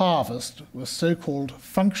lethal harvest was so-called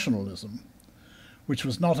functionalism, which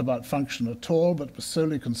was not about function at all, but was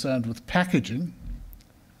solely concerned with packaging,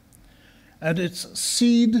 and its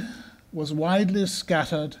seed was widely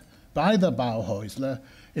scattered by the Bauhäusler,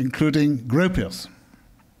 including Gropius.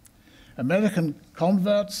 American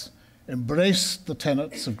converts embraced the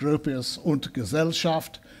tenets of Gropius und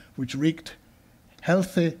Gesellschaft, which wrecked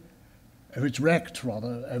healthy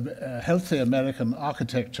American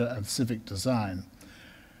architecture and civic design.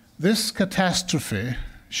 This catastrophe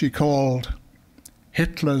she called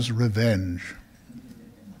Hitler's revenge.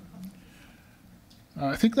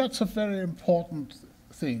 I think that's a very important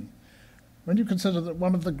thing. When you consider that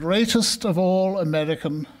one of the greatest of all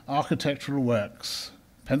American architectural works,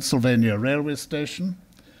 Pennsylvania Railway Station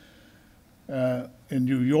in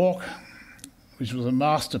New York, which was a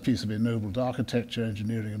masterpiece of ennobled architecture,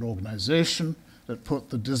 engineering, and organization that put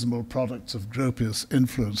the dismal products of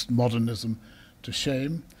Gropius-influenced modernism to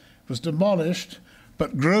shame, was demolished,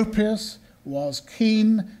 but Gropius was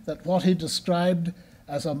keen that what he described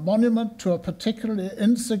as a monument to a particularly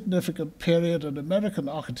insignificant period in American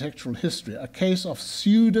architectural history, a case of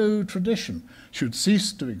pseudo-tradition, should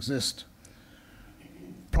cease to exist,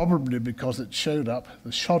 probably because it showed up the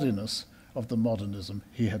shoddiness of the modernism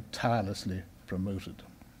he had tirelessly promoted.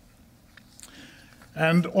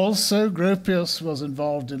 And also Gropius was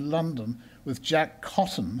involved in London with Jack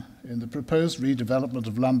Cotton in the proposed redevelopment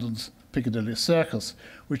of London's Piccadilly Circus,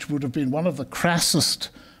 which would have been one of the crassest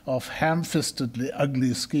of ham-fistedly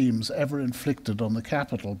ugly schemes ever inflicted on the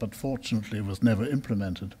capital, but fortunately was never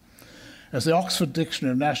implemented. As the Oxford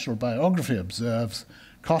Dictionary of National Biography observes,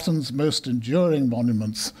 Cotton's most enduring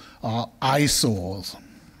monuments are eyesores.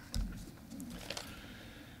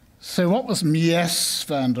 So what was Mies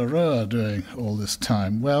van der Rohe doing all this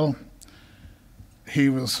time? Well, he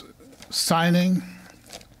was signing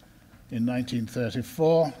in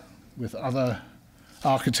 1934 with other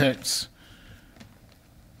architects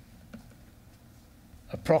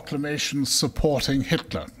a proclamation supporting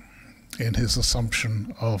Hitler in his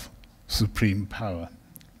assumption of supreme power.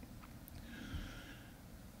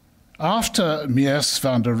 After Mies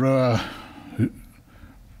van der Rohe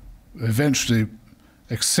eventually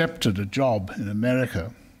accepted a job in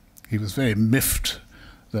America, he was very miffed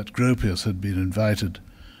that Gropius had been invited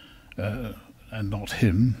and not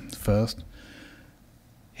him first.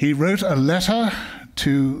 He wrote a letter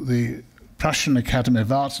to the Prussian Academy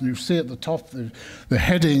of Arts, and you see at the top the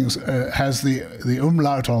headings has the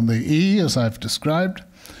umlaut on the E, as I've described,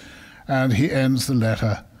 and he ends the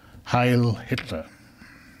letter, Heil Hitler.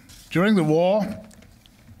 During the war,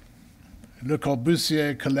 Le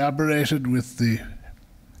Corbusier collaborated with the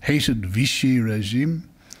hated Vichy regime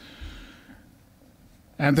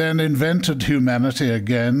and then invented humanity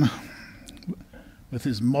again with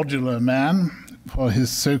his modular man for his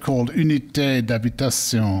so-called unité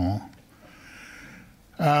d'habitation,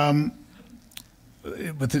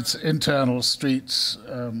 with its internal streets,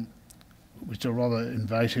 which are rather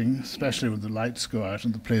inviting, especially when the lights go out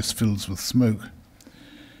and the place fills with smoke.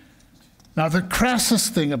 Now, the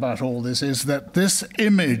crassest thing about all this is that this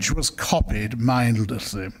image was copied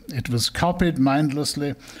mindlessly. It was copied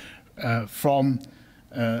mindlessly from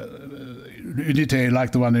unité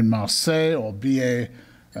like the one in Marseille or billet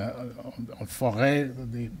en forêt.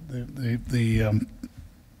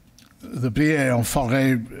 The billet en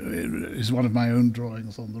forêt is one of my own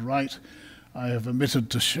drawings on the right. I have omitted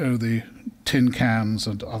to show the tin cans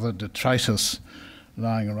and other detritus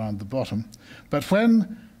lying around the bottom. But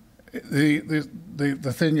when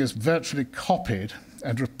the thing is virtually copied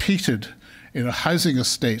and repeated in a housing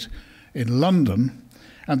estate in London,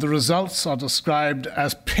 and the results are described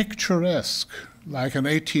as picturesque, like an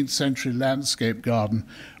 18th century landscape garden,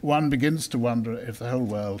 one begins to wonder if the whole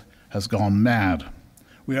world has gone mad.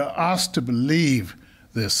 We are asked to believe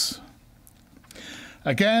this.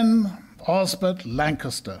 Again, Osbert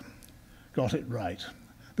Lancaster got it right.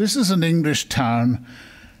 This is an English town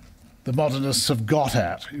the modernists have got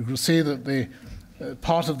at. You will see that the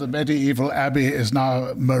Part of the medieval abbey is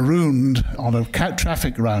now marooned on a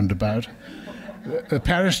traffic roundabout. The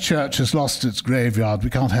parish church has lost its graveyard. We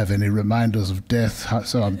can't have any reminders of death,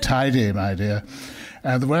 so untidy, my dear.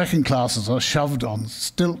 And the working classes are shoved on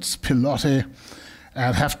stilts, pilotti,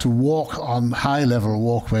 and have to walk on high-level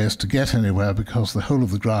walkways to get anywhere because the whole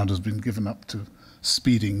of the ground has been given up to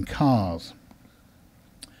speeding cars.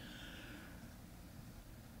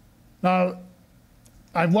 Now,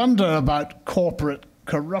 I wonder about corporate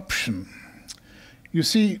corruption. You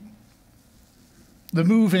see, the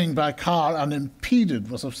moving by car unimpeded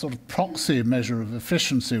was a sort of proxy measure of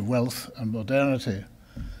efficiency, wealth, and modernity.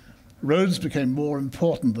 Roads became more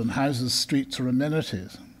important than houses, streets, or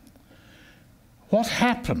amenities. What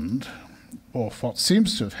happened, or what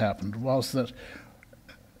seems to have happened, was that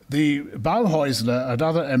the Bauhäusler and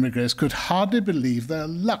other emigres could hardly believe their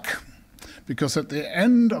luck, because at the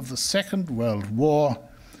end of the Second World War,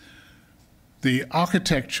 the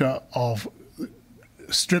architecture of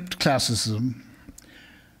stripped classicism,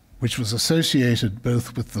 which was associated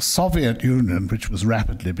both with the Soviet Union, which was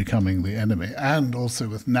rapidly becoming the enemy, and also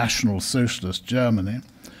with National Socialist Germany,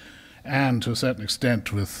 and to a certain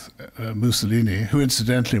extent with Mussolini, who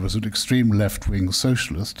incidentally was an extreme left-wing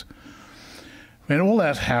socialist. When all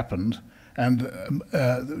that happened, and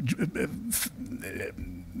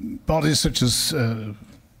bodies such as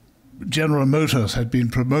General Motors had been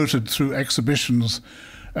promoted through exhibitions,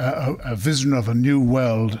 a vision of a new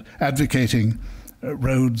world, advocating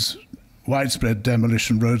roads, widespread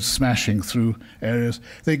demolition, roads smashing through areas.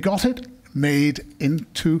 They got it made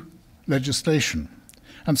into legislation.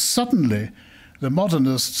 And suddenly, the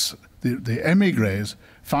modernists, the émigrés,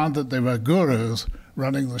 found that they were gurus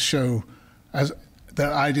running the show as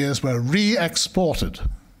their ideas were re-exported,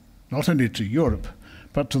 not only to Europe,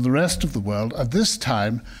 but to the rest of the world, at this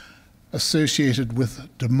time associated with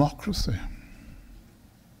democracy.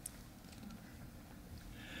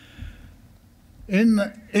 In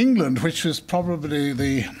England, which was probably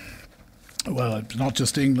the, well, it's not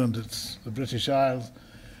just England, it's the British Isles,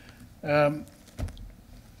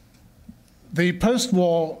 the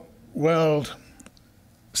post-war world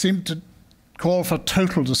seemed to call for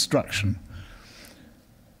total destruction.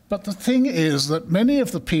 But the thing is that many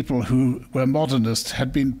of the people who were modernists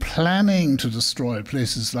had been planning to destroy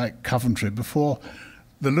places like Coventry before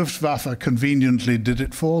the Luftwaffe conveniently did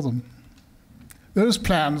it for them. Those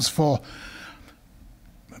plans for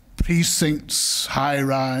precincts,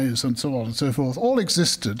 high-rise, and so on and so forth all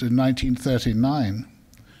existed in 1939.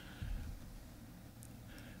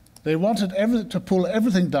 They wanted to pull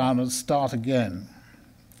everything down and start again,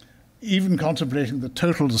 even contemplating the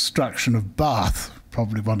total destruction of Bath,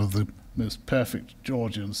 probably one of the most perfect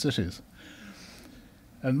Georgian cities.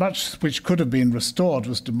 And much which could have been restored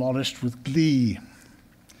was demolished with glee.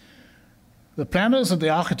 The planners and the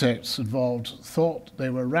architects involved thought they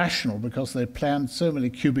were rational because they planned so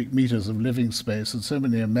many cubic meters of living space and so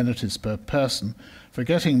many amenities per person,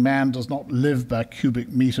 forgetting man does not live by cubic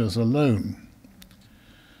meters alone.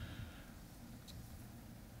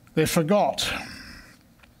 They forgot.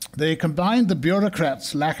 They combined the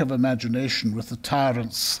bureaucrats' lack of imagination with the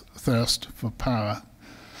tyrants' thirst for power.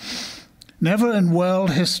 Never in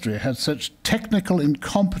world history had such technical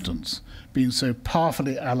incompetence been so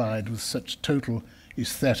powerfully allied with such total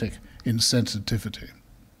aesthetic insensitivity.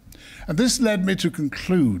 And this led me to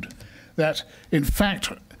conclude that, in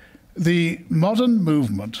fact, the modern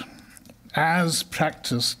movement, as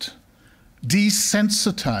practiced,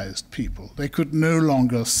 desensitized people. They could no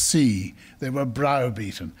longer see. They were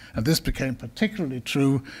browbeaten. And this became particularly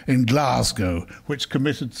true in Glasgow, which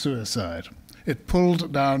committed suicide. It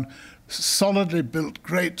pulled down solidly built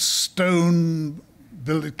great stone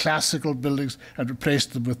classical buildings and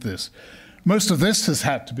replaced them with this. Most of this has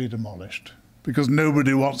had to be demolished because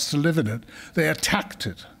nobody wants to live in it. They attacked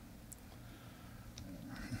it.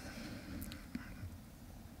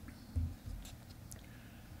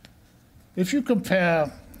 If you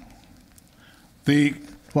compare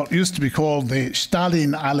what used to be called the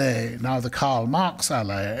Stalin Allee, now the Karl Marx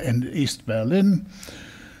Allee in East Berlin,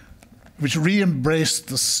 which re-embraced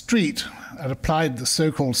the street and applied the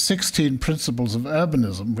so-called 16 principles of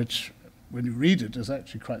urbanism, which, when you read it, is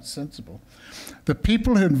actually quite sensible. The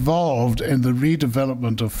people involved in the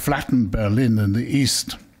redevelopment of flattened Berlin in the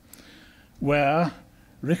East were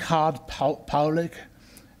Richard Paulik,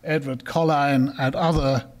 Edward Colline, and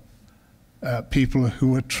other people who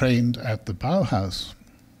were trained at the Bauhaus.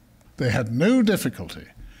 They had no difficulty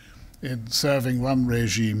in serving one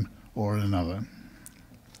regime or another.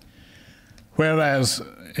 Whereas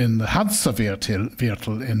in the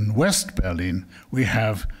Hansa-Viertel in West Berlin, we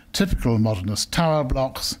have typical modernist tower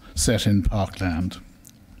blocks set in parkland.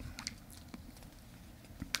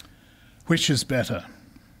 Which is better?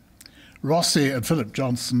 Rossi and Philip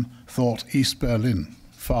Johnson thought East Berlin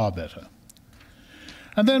far better.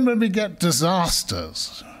 And then when we get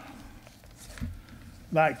disasters,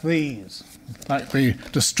 like these, like the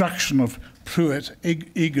destruction of Pruitt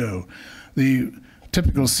Ego, the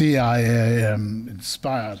typical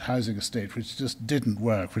CIA-inspired housing estate, which just didn't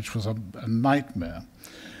work, which was a nightmare.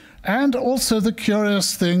 And also the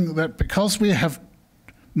curious thing that because we have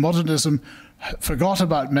modernism forgot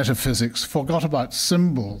about metaphysics, forgot about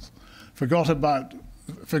symbols, forgot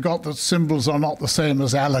that symbols are not the same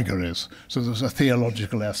as allegories, so there's a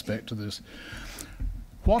theological aspect to this.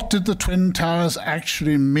 What did the Twin Towers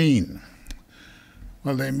actually mean?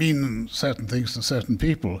 Well, they mean certain things to certain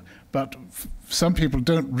people, but some people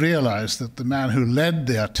don't realize that the man who led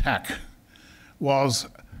the attack was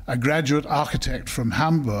a graduate architect from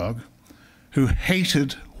Hamburg who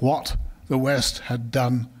hated what the West had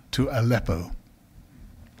done to Aleppo.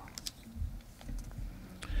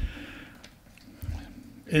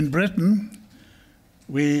 In Britain,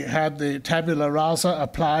 we had the tabula rasa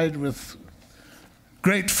applied with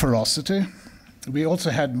great ferocity. We also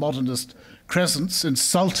had modernist crescents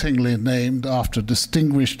insultingly named after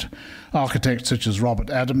distinguished architects such as Robert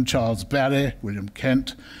Adam, Charles Barry, William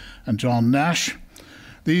Kent, and John Nash.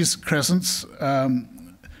 These crescents,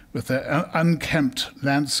 with their unkempt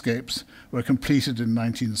landscapes, were completed in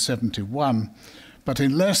 1971, but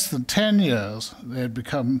in less than 10 years, they had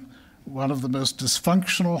become one of the most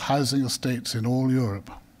dysfunctional housing estates in all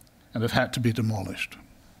Europe and have had to be demolished.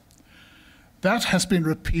 That has been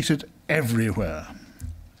repeated everywhere.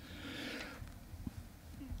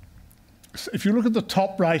 If you look at the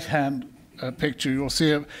top right-hand picture, you'll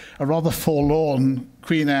see a rather forlorn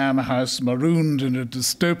Queen Anne house marooned in a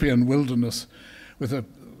dystopian wilderness with a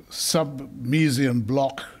sub-Mesian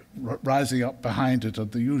block rising up behind it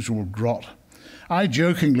at the usual grot. I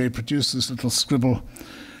jokingly produced this little scribble,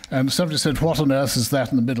 and somebody said, "What on earth is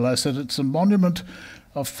that in the middle?" I said, "It's a monument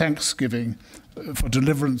of thanksgiving for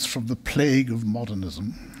deliverance from the plague of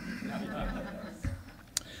modernism."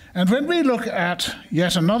 And when we look at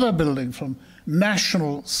yet another building from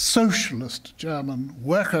National Socialist German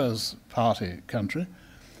Workers' Party country,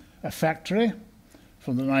 a factory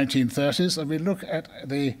from the 1930s, and we look at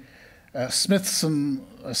the Smithton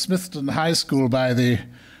High School by the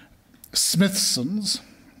Smithsons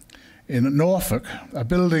in Norfolk, a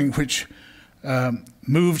building which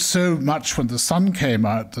moved so much when the sun came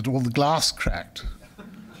out that all the glass cracked,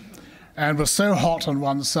 and was so hot on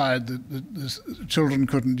one side that the children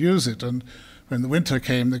couldn't use it, and when the winter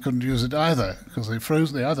came they couldn't use it either, because they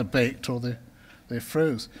froze, they either baked or they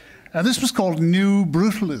froze. And this was called New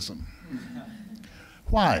Brutalism.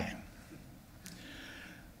 Why?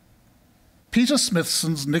 Peter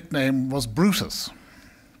Smithson's nickname was Brutus.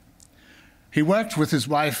 He worked with his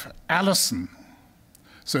wife Alison,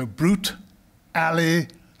 so brutalism,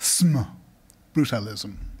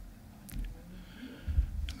 brutalism.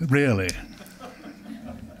 Really.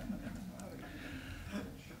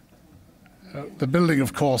 The building,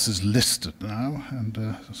 of course, is listed now. And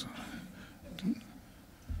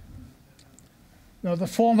now, the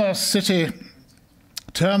former city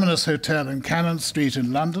Terminus Hotel in Cannon Street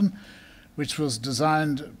in London, which was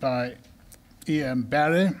designed by E.M.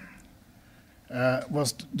 Barry,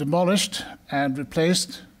 was demolished and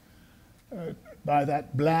replaced by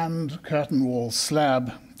that bland curtain wall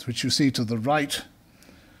slab, which you see to the right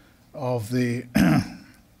of the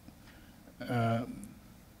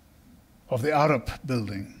Arup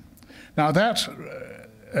building. Now that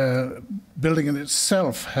building in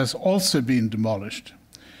itself has also been demolished.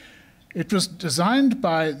 It was designed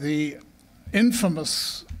by the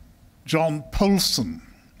infamous John Polson,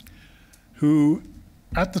 who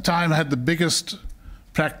at the time had the biggest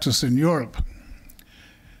practice in Europe.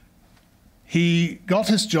 He got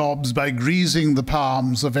his jobs by greasing the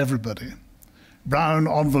palms of everybody. Brown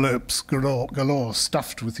envelopes galore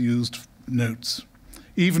stuffed with used notes,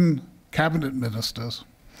 even cabinet ministers.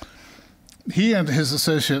 He and his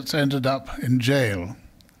associates ended up in jail,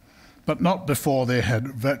 but not before they had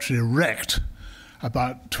virtually wrecked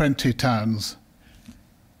about 20 towns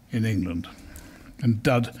in England and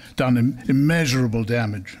done immeasurable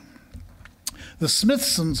damage. The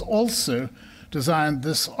Smithsons also designed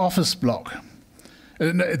this office block,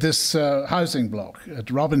 this housing block at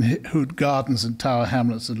Robin Hood Gardens in Tower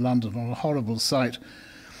Hamlets in London, on a horrible site.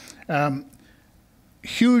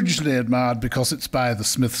 hugely admired because it's by the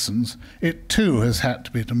Smithsons. It too has had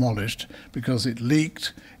to be demolished because it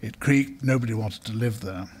leaked, it creaked, nobody wanted to live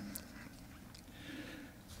there.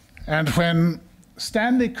 And when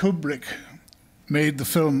Stanley Kubrick made the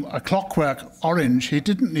film A Clockwork Orange, he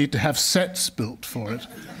didn't need to have sets built for it.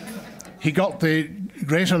 He got the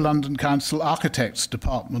Greater London Council Architects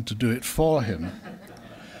Department to do it for him.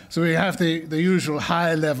 So we have the usual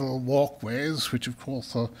high-level walkways, which of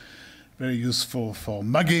course are very useful for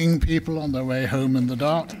mugging people on their way home in the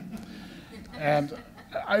dark. And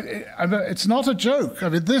it's not a joke. I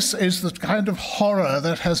mean, this is the kind of horror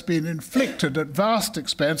that has been inflicted at vast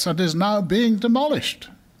expense and is now being demolished.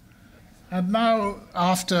 And now,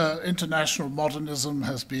 after international modernism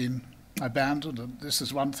has been abandoned, and this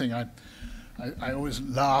is one thing I always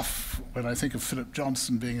laugh when I think of Philip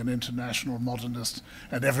Johnson being an international modernist,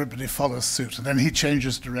 and everybody follows suit, and then he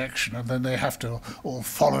changes direction, and then they have to all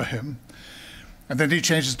follow him. And then he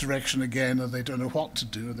changes direction again, and they don't know what to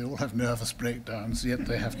do, and they all have nervous breakdowns, yet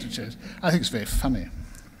they have to change. I think it's very funny.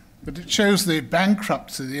 But it shows the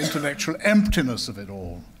bankruptcy, the intellectual emptiness of it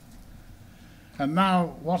all. And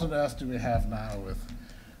now, what on earth do we have now with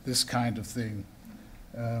this kind of thing?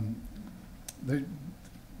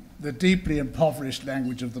 The deeply impoverished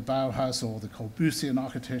language of the Bauhaus or the Corbusian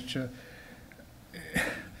architecture.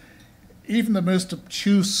 Even the most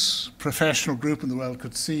obtuse professional group in the world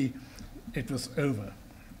could see it was over.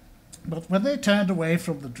 But when they turned away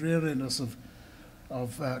from the dreariness of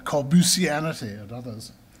Corbusianity and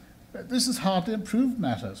others, this has hardly improved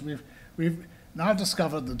matters. We've now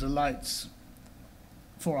discovered the delights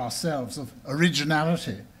for ourselves of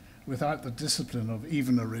originality without the discipline of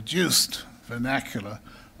even a reduced vernacular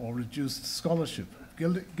or reduced scholarship,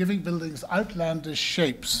 giving buildings outlandish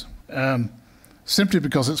shapes simply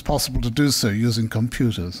because it's possible to do so using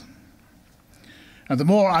computers. And the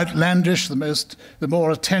more outlandish, the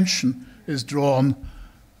more attention is drawn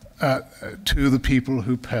to the people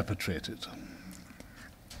who perpetrate it.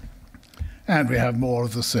 And we have more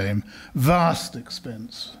of the same vast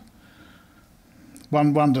expense.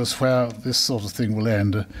 One wonders where this sort of thing will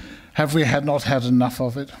end. Have we not had enough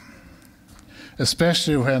of it?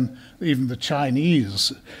 Especially when even the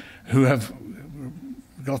Chinese, who have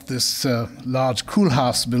got this large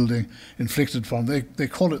Koolhaas building inflicted upon them, they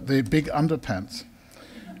call it the big underpants.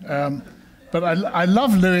 But I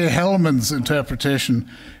love Louis Hellman's interpretation,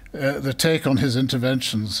 the take on his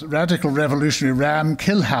interventions. Radical revolutionary Ram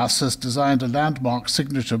Kilhouse has designed a landmark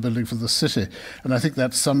signature building for the city, and I think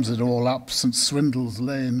that sums it all up since Swindle's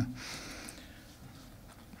Lane.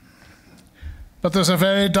 But there's a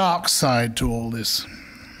very dark side to all this.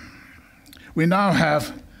 We now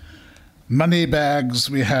have money bags,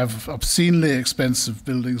 we have obscenely expensive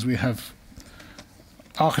buildings, we have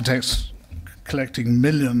architects collecting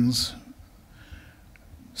millions,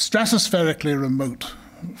 stratospherically remote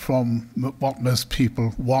from what most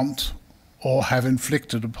people want or have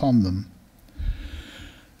inflicted upon them.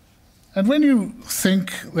 And when you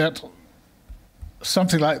think that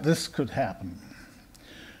something like this could happen,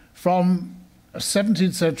 from a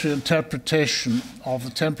 17th century interpretation of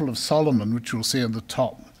the Temple of Solomon, which you'll see in the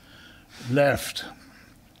top left,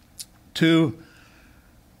 to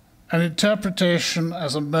an interpretation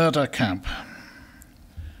as a murder camp,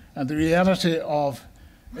 and the reality of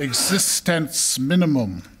existence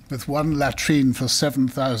minimum with one latrine for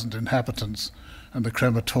 7,000 inhabitants and the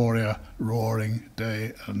crematoria roaring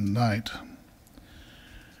day and night.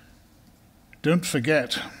 Don't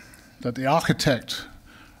forget that the architect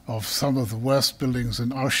of some of the worst buildings in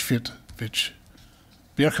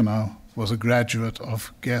Auschwitz-Birkenau was a graduate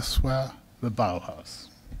of, guess where? The Bauhaus.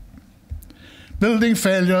 Building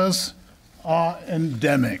failures are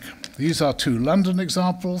endemic. These are two London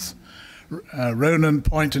examples. Ronan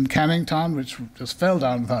Point in Canning Town, which just fell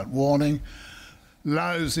down without warning.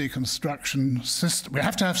 Lousy construction system. We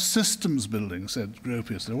have to have systems building, said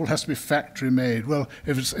Gropius. It all has to be factory made. Well,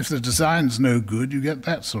 if the design's no good, you get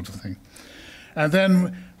that sort of thing. And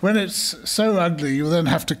then when it's so ugly, you then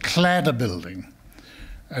have to clad a building.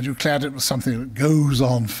 And you clad it with something that goes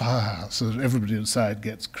on fire so that everybody inside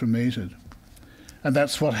gets cremated. And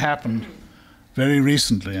that's what happened very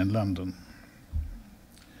recently in London.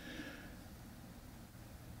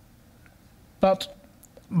 But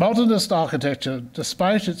modernist architecture,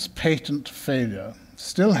 despite its patent failure,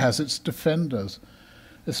 still has its defenders,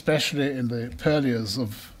 especially in the purlieus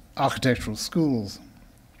of architectural schools.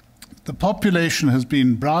 The population has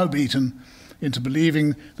been browbeaten into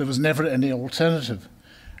believing there was never any alternative.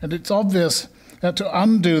 And it's obvious that to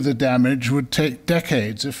undo the damage would take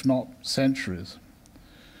decades, if not centuries.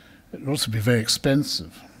 It would also be very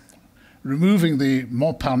expensive. removing the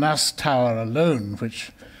Montparnasse Tower alone,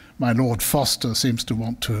 which my Lord Foster seems to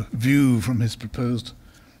want to view from his proposed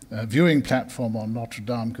viewing platform on Notre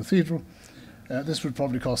Dame Cathedral, this would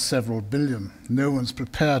probably cost several billion. No one's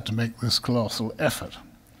prepared to make this colossal effort.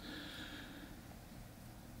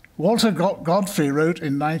 Walter Godfrey wrote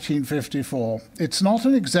in 1954, "It's not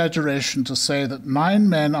an exaggeration to say that 9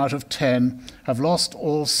 men out of 10 have lost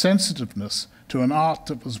all sensitiveness to an art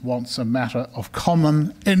that was once a matter of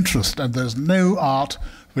common interest, and there's no art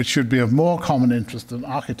which should be of more common interest than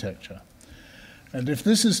architecture." And if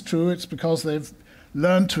this is true, it's because they've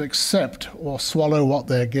learned to accept or swallow what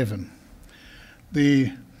they're given.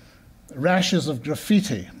 The rashes of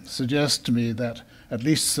graffiti suggest to me that, at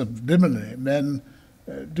least subliminally, men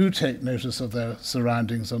do take notice of their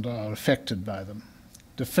surroundings and are affected by them.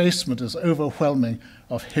 Defacement is overwhelming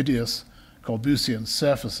of hideous Corbusian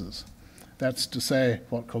surfaces. That's to say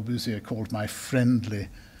what Corbusier called my friendly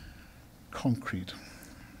concrete.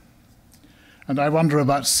 And I wonder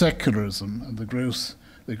about secularism and the growth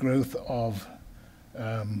of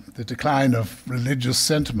the decline of religious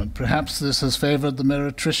sentiment. Perhaps this has favored the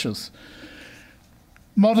meretricious.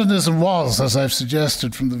 Modernism was, as I've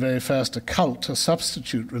suggested from the very first, a cult, a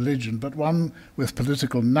substitute religion, but one with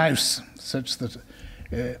political nous, such that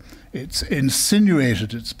it's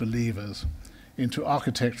insinuated its believers into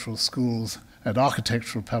architectural schools and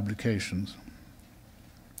architectural publications.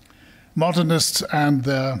 Modernists and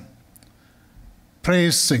their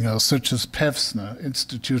praise singers, such as Pevsner,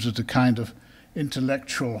 instituted a kind of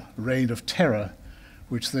intellectual reign of terror,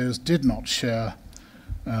 which those who did not share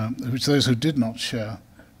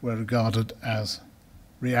were regarded as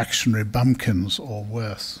reactionary bumpkins or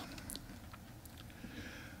worse.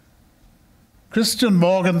 Christian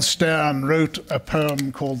Morgenstern wrote a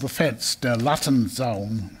poem called The Fence, Der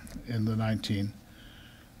Lattenzaun, in the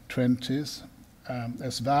 1920s.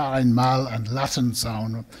 Es war einmal ein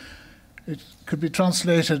Lattenzaun. It could be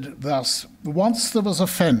translated thus: once there was a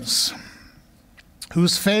fence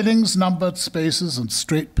whose failings numbered spaces and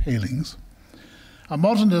straight palings. A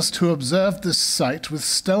modernist who observed this sight with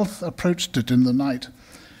stealth approached it in the night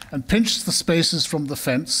and pinched the spaces from the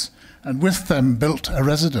fence and with them built a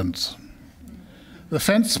residence. The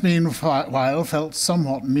fence, meanwhile, felt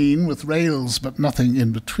somewhat mean with rails but nothing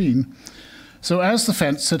in between. So as the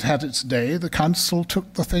fence had had its day, the council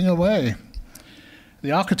took the thing away.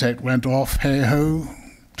 The architect went off, hey-ho,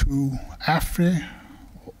 to Africa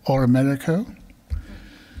or America.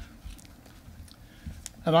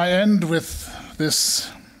 And I end with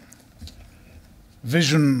this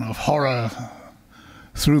vision of horror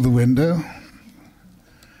through the window.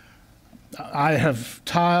 I have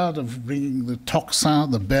tired of ringing the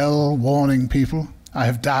tocsin, the bell, warning people. I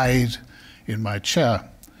have died in my chair.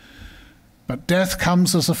 But death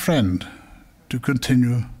comes as a friend to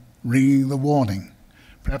continue ringing the warning.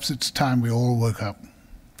 Perhaps it's time we all woke up.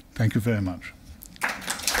 Thank you very much.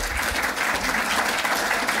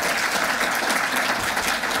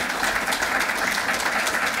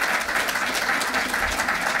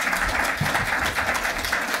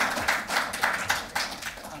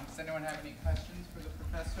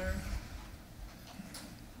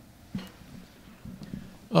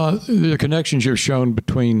 The connections you've shown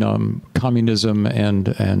between communism and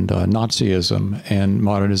Nazism and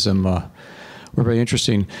modernism were very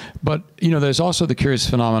interesting. But, there's also the curious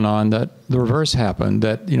phenomenon that the reverse happened,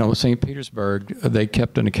 that, St. Petersburg, they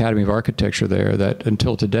kept an Academy of Architecture there that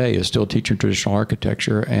until today is still teaching traditional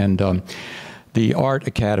architecture, and the art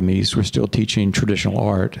academies were still teaching traditional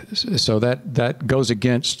art. So that goes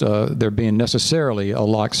against there being necessarily a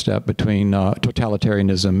lockstep between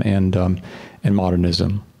totalitarianism and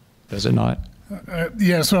modernism, does it not?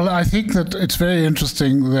 Yes, well, I think that it's very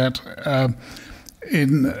interesting that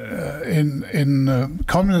in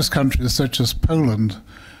communist countries such as Poland,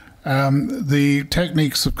 the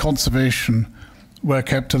techniques of conservation were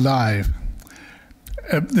kept alive.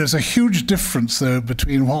 There's a huge difference, though,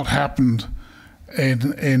 between what happened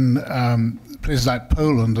in places like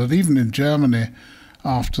Poland and even in Germany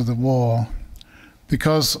after the war,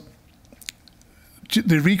 because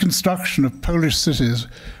the reconstruction of Polish cities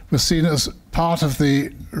was seen as part of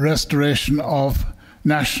the restoration of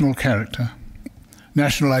national character,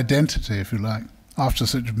 national identity, if you like, after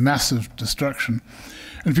such massive destruction.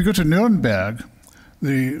 And if you go to Nuremberg,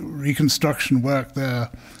 the reconstruction work there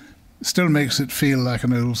still makes it feel like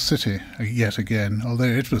an old city yet again, although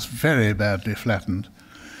it was very badly flattened.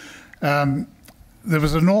 There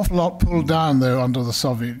was an awful lot pulled down, though, under the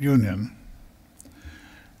Soviet Union.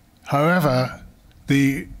 However,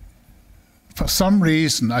 for some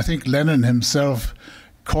reason, I think Lenin himself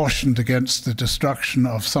cautioned against the destruction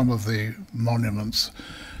of some of the monuments.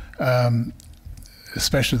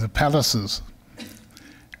 especially the palaces.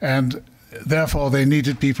 And therefore, they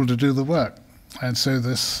needed people to do the work. And so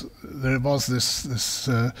there was this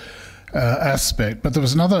aspect. But there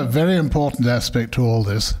was another very important aspect to all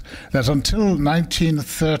this, that until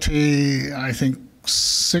 1930, I think,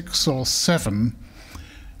 6 or 7,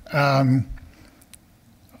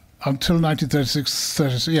 until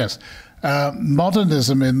 1936, yes,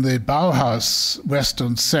 modernism in the Bauhaus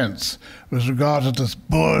Western sense was regarded as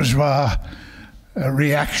bourgeois,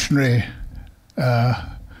 reactionary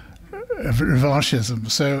revanchism,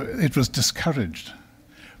 so it was discouraged.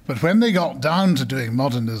 But when they got down to doing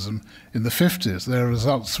modernism in the 50s, their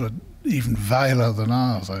results were even viler than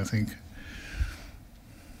ours, I think.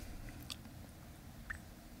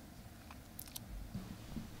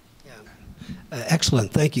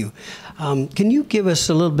 Excellent, thank you. Can you give us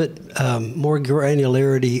a little bit more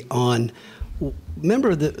granularity on,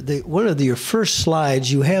 remember one of your first slides,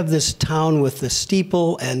 you have this town with the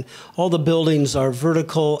steeple and all the buildings are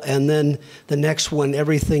vertical, and then the next one,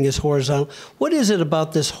 everything is horizontal. What is it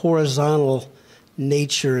about this horizontal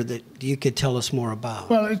nature that you could tell us more about?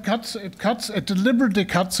 Well, it deliberately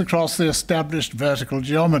cuts across the established vertical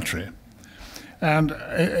geometry. And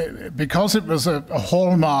because it was a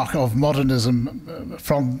hallmark of modernism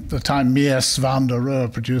from the time Mies van der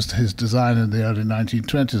Rohe produced his design in the early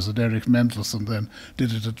 1920s, and Eric Mendelssohn then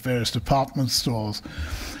did it at various department stores,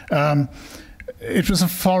 it was a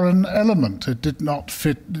foreign element. It did not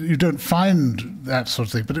fit. You don't find that sort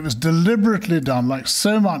of thing, but it was deliberately done, like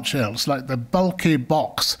so much else, like the bulky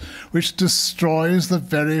box, which destroys the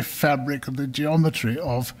very fabric of the geometry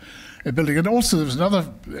of a building. And also there was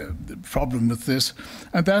another problem with this,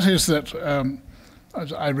 and that is that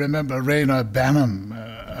I remember Rainer Banham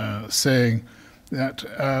saying that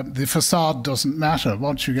the facade doesn't matter.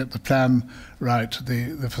 Once you get the plan right,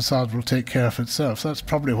 the facade will take care of itself. That's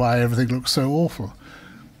probably why everything looks so awful.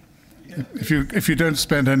 If you don't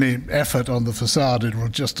spend any effort on the facade, it will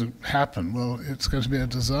just happen. Well, it's going to be a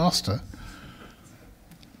disaster.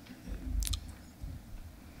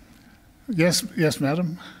 Yes,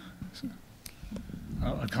 madam.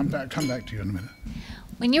 I'll come back to you in a minute.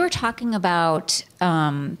 When you were talking about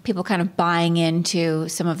people kind of buying into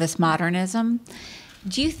some of this modernism,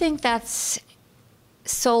 do you think that's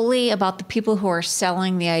solely about the people who are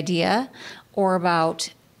selling the idea, or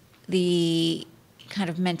about the kind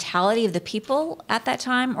of mentality of the people at that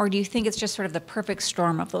time? Or do you think it's just sort of the perfect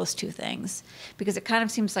storm of those two things? Because it kind of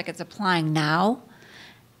seems like it's applying now,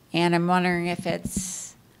 and I'm wondering if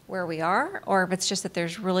it's where we are, or if it's just that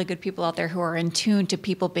there's really good people out there who are in tune to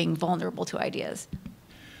people being vulnerable to ideas.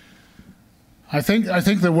 I think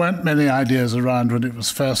there weren't many ideas around when it was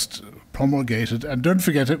first promulgated, and don't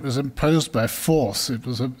forget it was imposed by force. It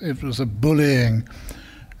was a bullying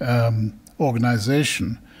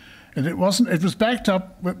organization, and it wasn't. It was backed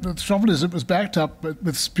up. The trouble is, it was backed up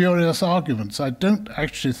with spurious arguments. I don't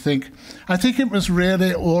actually think. I think it was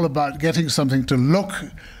really all about getting something to look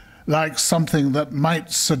like something that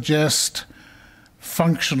might suggest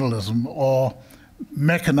functionalism or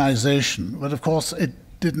mechanization. But of course, it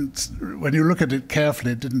didn't. When you look at it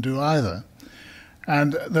carefully, it didn't do either.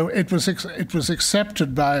 And though it was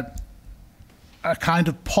accepted by a kind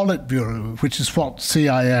of Politburo, which is what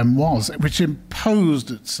CIM was, which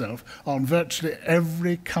imposed itself on virtually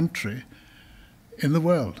every country in the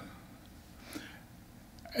world.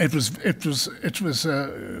 It was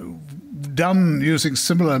done using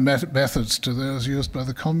similar methods to those used by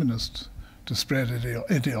the communists to spread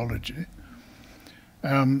ideology.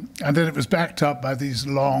 And then it was backed up by these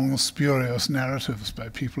long, spurious narratives by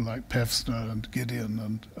people like Pevsner and Gideon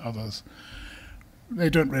and others. They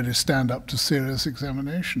don't really stand up to serious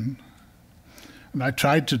examination. And I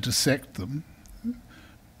tried to dissect them.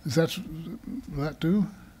 Will that do?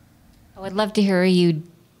 I would love to hear you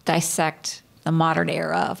dissect the modern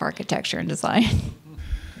era of architecture and design.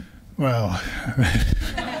 Well,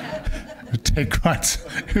 it would take quite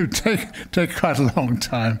a long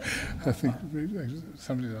time. I think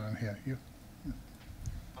somebody down here. You.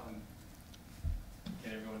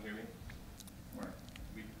 Can everyone hear me? Or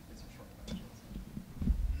it's a short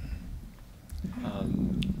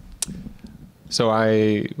question. So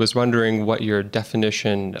I was wondering what your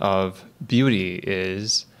definition of beauty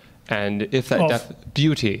is, and if that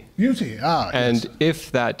beauty. Beauty, and yes.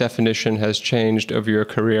 If that definition has changed over your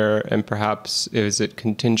career, and perhaps is it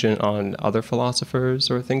contingent on other philosophers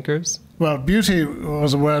or thinkers? Well, beauty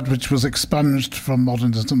was a word which was expunged from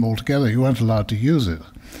modernism altogether. You weren't allowed to use it.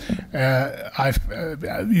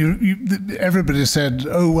 Everybody said,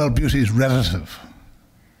 oh, well, beauty is relative.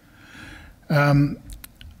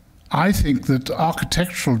 I think that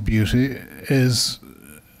architectural beauty is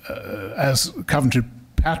as Coventry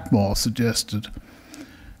Patmore suggested,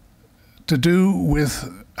 to do with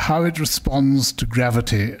how it responds to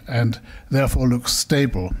gravity and therefore looks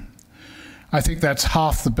stable. I think that's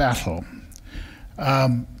half the battle.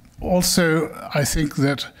 Also, I think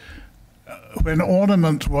that when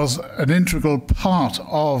ornament was an integral part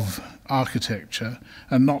of architecture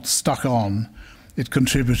and not stuck on, it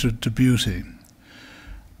contributed to beauty.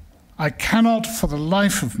 I cannot for the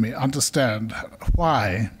life of me understand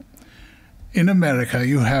why in America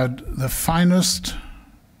you had the finest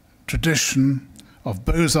tradition of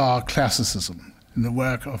Beaux-Arts classicism in the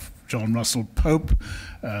work of John Russell Pope,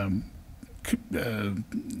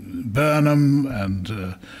 Burnham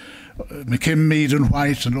and McKim, Mead and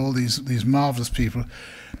White and all these marvelous people,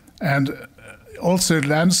 and also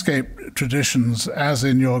landscape traditions as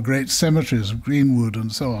in your great cemeteries of Greenwood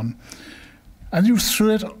and so on. And you threw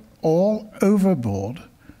it all overboard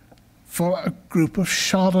for a group of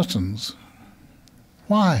charlatans.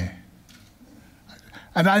 Why?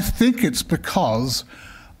 And I think it's because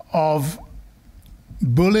of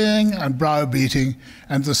bullying and browbeating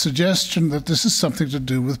and the suggestion that this is something to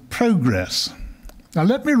do with progress. Now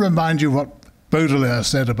let me remind you what Baudelaire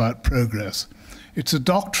said about progress. It's a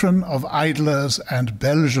doctrine of idlers and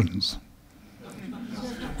Belgians.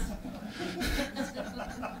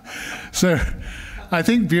 So I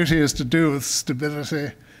think beauty is to do with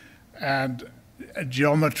stability and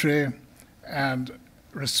geometry and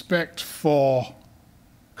respect for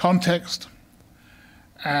context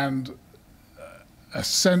and a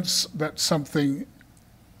sense that something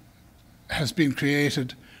has been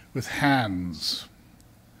created with hands.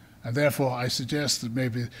 And therefore, I suggest that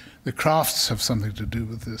maybe the crafts have something to do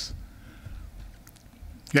with this.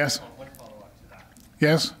 Yes? One follow-up to that.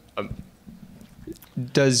 Yes?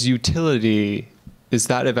 Does utility, is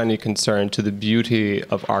that of any concern to the beauty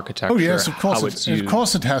of architecture? Oh yes, of course. Of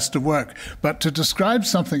course it has to work. But to describe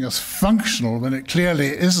something as functional when it clearly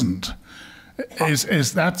isn't,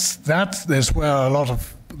 that's where a lot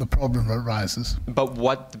of the problem arises. But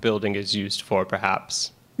what the building is used for,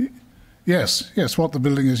 perhaps? Yes, what the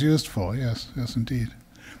building is used for, yes, indeed.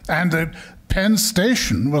 And the Penn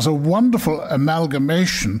Station was a wonderful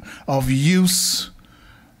amalgamation of use.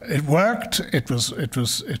 It worked, it was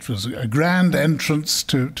a grand entrance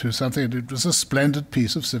to something, and it was a splendid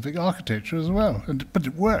piece of civic architecture as well, but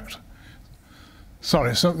it worked.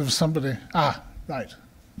 Sorry, so there was somebody, right.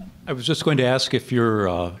 I was just going to ask if you're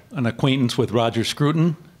an acquaintance with Roger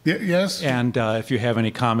Scruton. Yes. And if you have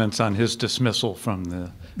any comments on his dismissal from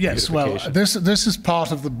the Yes, well, this is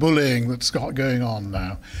part of the bullying that's going on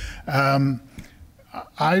now.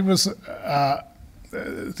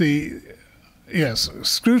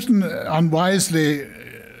 Scruton unwisely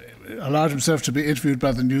allowed himself to be interviewed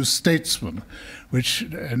by the New Statesman, which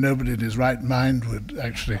nobody in his right mind would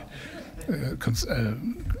actually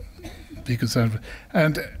be concerned with.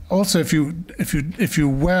 And also, if you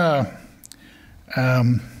were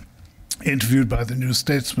interviewed by the New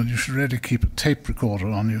Statesman, you should really keep a tape recorder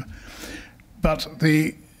on you. But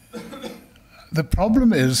the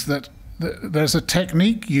problem is that there's a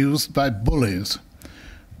technique used by bullies,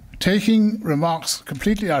 taking remarks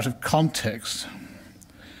completely out of context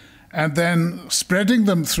and then spreading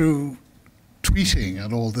them through tweeting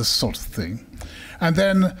and all this sort of thing. And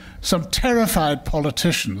then some terrified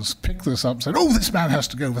politicians pick this up and say, oh, this man has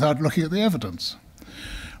to go, without looking at the evidence.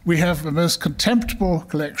 We have the most contemptible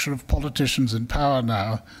collection of politicians in power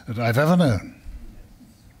now that I've ever known.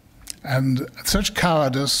 And such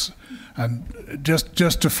cowardice and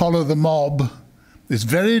just to follow the mob is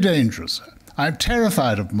very dangerous. I'm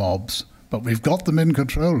terrified of mobs, but we've got them in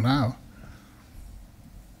control now.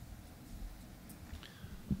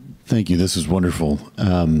 Thank you. This is wonderful.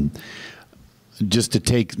 Just to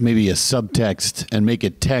take maybe a subtext and make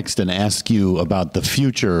it text and ask you about the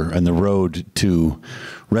future and the road to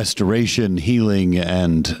restoration, healing,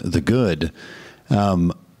 and the good.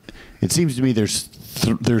 It seems to me there's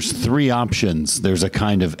three options. There's a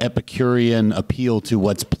kind of Epicurean appeal to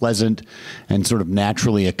what's pleasant and sort of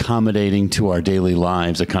naturally accommodating to our daily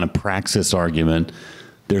lives, a kind of praxis argument.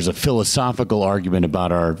 There's a philosophical argument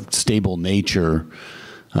about our stable nature,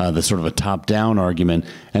 the sort of a top-down argument.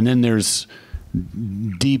 And then there's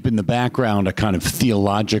deep in the background a kind of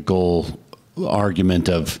theological argument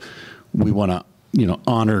of we want to,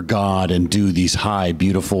 honor God and do these high,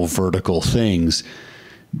 beautiful, vertical things.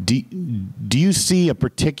 Do you see a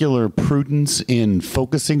particular prudence in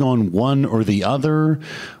focusing on one or the other,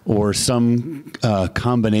 or some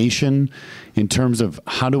combination in terms of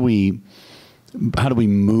how do we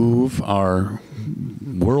move our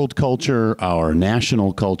world culture, our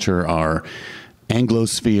national culture, our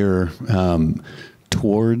Anglosphere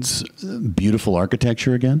towards beautiful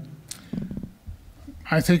architecture again?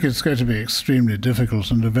 I think it's going to be extremely difficult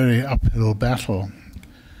and a very uphill battle.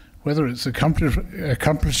 Whether it's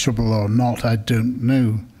accomplishable or not, I don't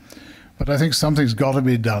know. But I think something's got to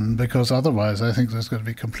be done, because otherwise I think there's going to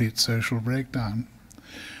be complete social breakdown.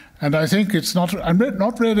 And I think it's not, I'm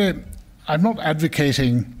not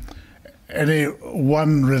advocating any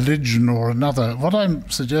one religion or another. What I'm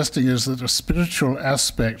suggesting is that a spiritual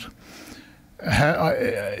aspect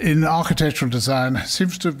in architectural design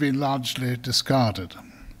seems to have been largely discarded.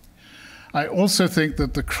 I also think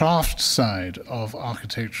that the craft side of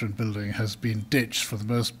architecture and building has been ditched for the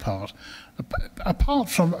most part, apart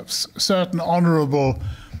from certain honourable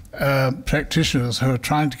practitioners who are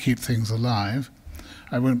trying to keep things alive.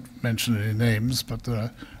 I won't mention any names, but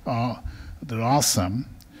there are some.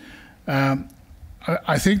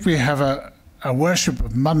 I think we have a worship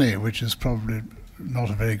of money, which is probably not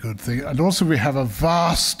a very good thing, and also we have a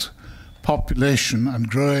vast population and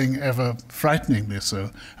growing ever frighteningly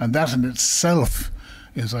so, and that in itself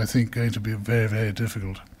is, I think, going to be very, very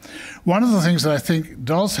difficult. One of the things that I think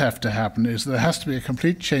does have to happen is there has to be a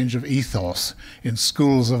complete change of ethos in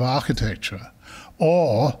schools of architecture.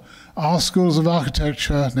 Or are schools of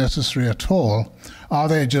architecture necessary at all? Are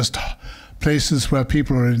they just places where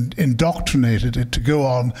people are indoctrinated to go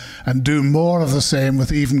on and do more of the same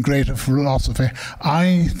with even greater philosophy?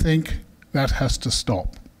 I think that has to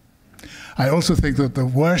stop. I also think that the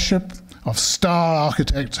worship of star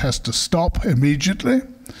architects has to stop immediately,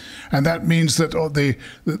 and that means that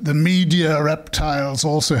the media reptiles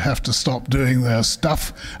also have to stop doing their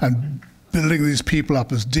stuff and building these people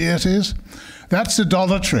up as deities. That's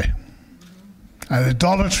idolatry. And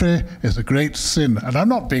idolatry is a great sin. And I'm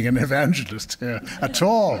not being an evangelist here at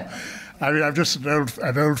all. I mean, I'm just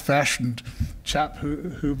an old-fashioned chap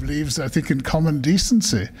who believes, I think, in common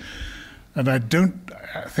decency. And I don't,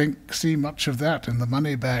 I think, see much of that in the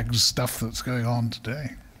money bags stuff that's going on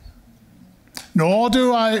today. Nor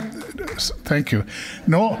do I, thank you,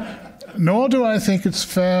 nor do I think it's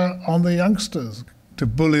fair on the youngsters to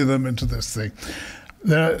bully them into this thing.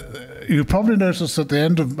 You probably noticed at the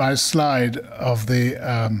end of my slide of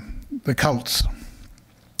the cults,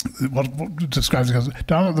 what describes the cults,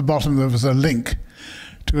 down at the bottom there was a link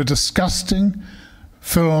to a disgusting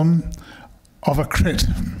film of a crit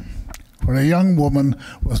where a young woman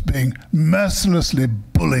was being mercilessly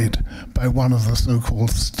bullied by one of the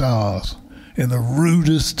so-called stars in the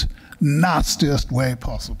rudest, nastiest way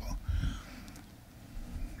possible.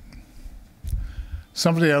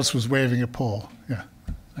 Somebody else was waving a paw. Yeah,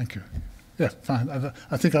 thank you. Yeah, fine.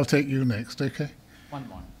 I think I'll take you next, okay? One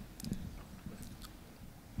more.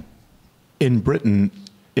 In Britain,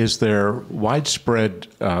 is there widespread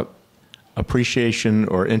appreciation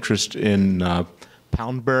or interest in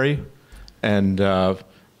Poundbury? And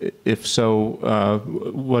if so,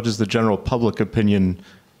 what is the general public opinion,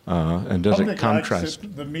 and does it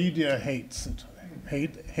contrast? The media hates it,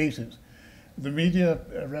 hate it. The media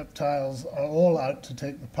reptiles are all out to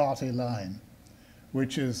take the party line,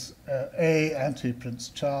 which is A, anti-Prince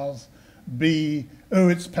Charles, B, oh,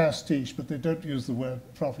 it's pastiche, but they don't use the word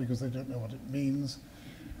properly because they don't know what it means.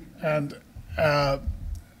 And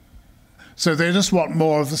so they just want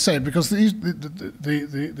more of the same, because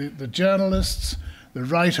the journalists, the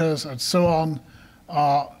writers, and so on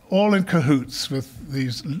are all in cahoots with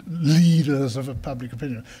these leaders of a public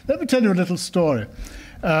opinion. Let me tell you a little story.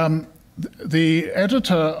 The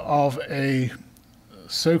editor of a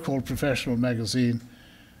so-called professional magazine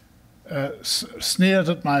sneered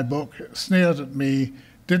at my book, sneered at me,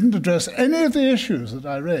 didn't address any of the issues that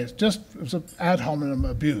I raised, just it was an ad hominem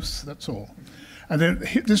abuse, that's all. And then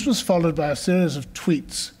this was followed by a series of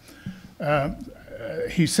tweets.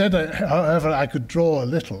 He said, however, I could draw a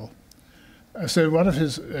little. So one of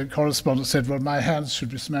his correspondents said, well, my hands should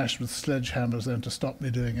be smashed with sledgehammers then to stop me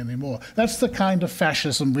doing any more. That's the kind of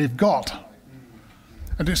fascism we've got.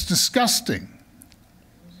 And it's disgusting.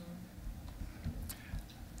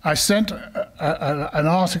 I sent an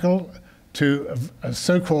article to a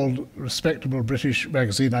so-called respectable British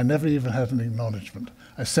magazine. I never even had an acknowledgement.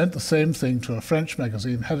 I sent the same thing to a French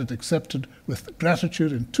magazine, had it accepted with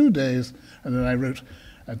gratitude in 2 days, and then I wrote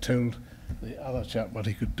and told the other chap what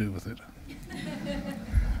he could do with it.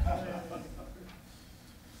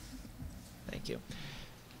 Thank you.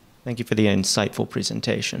 Thank you for the insightful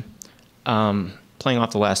presentation. Playing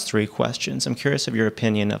off the last 3 questions, I'm curious of your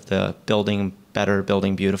opinion of the Building Better,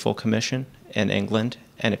 Building Beautiful Commission in England,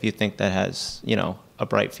 and if you think that has, you know, a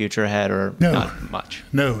bright future ahead or not much.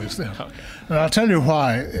 No, it's there. Okay. And I'll tell you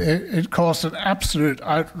why. It caused an absolute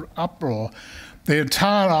uproar. the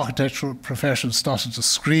entire architectural profession started to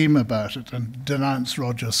scream about it and denounce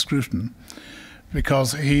Roger Scruton,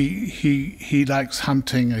 because he likes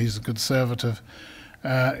hunting. He's a conservative.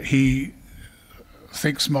 He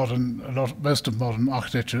thinks most of modern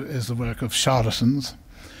architecture is the work of charlatans,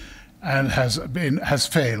 and has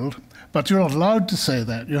failed. But you're not allowed to say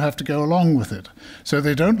that. You have to go along with it. So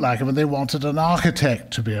they don't like him, and they wanted an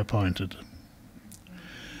architect to be appointed.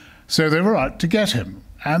 So they were out to get him,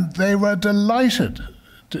 and they were delighted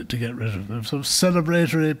to get rid of him. Sort of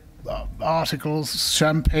celebratory articles,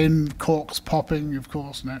 champagne corks popping, of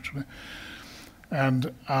course, naturally.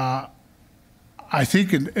 And I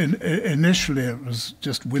think initially it was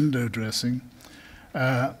just window dressing.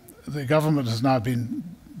 The government has now been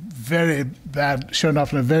very bad, shown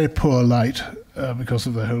up in a very poor light because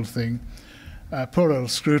of the whole thing. Poor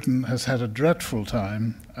old Scruton has had a dreadful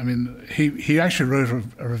time. I mean, he actually wrote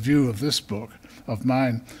a review of this book, of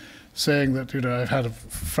mine, saying that, you know, I've had a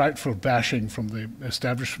frightful bashing from the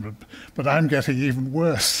establishment, but I'm getting even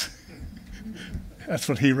worse. That's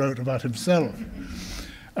what he wrote about himself.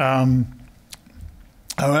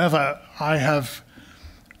 However, I have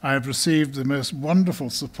received the most wonderful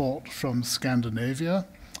support from Scandinavia,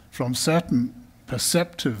 from certain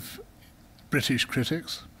perceptive British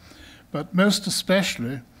critics, but most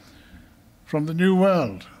especially from the New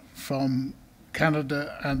World, from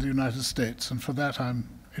Canada and the United States, and for that I'm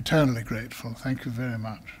eternally grateful. Thank you very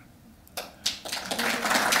much.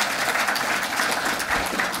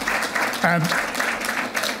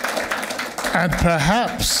 And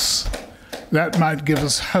perhaps that might give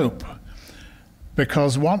us hope,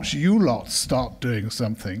 because once you lot start doing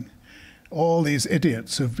something, all these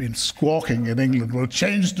idiots who've been squawking in England will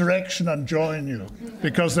change direction and join you,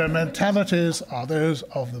 because their mentalities are those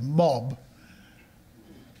of the mob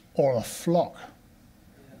or a flock.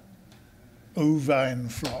 Ovine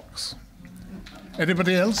flocks.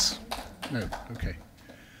 Anybody else? No, okay.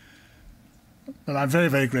 Well, I'm very,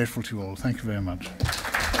 very grateful to you all. Thank you very much.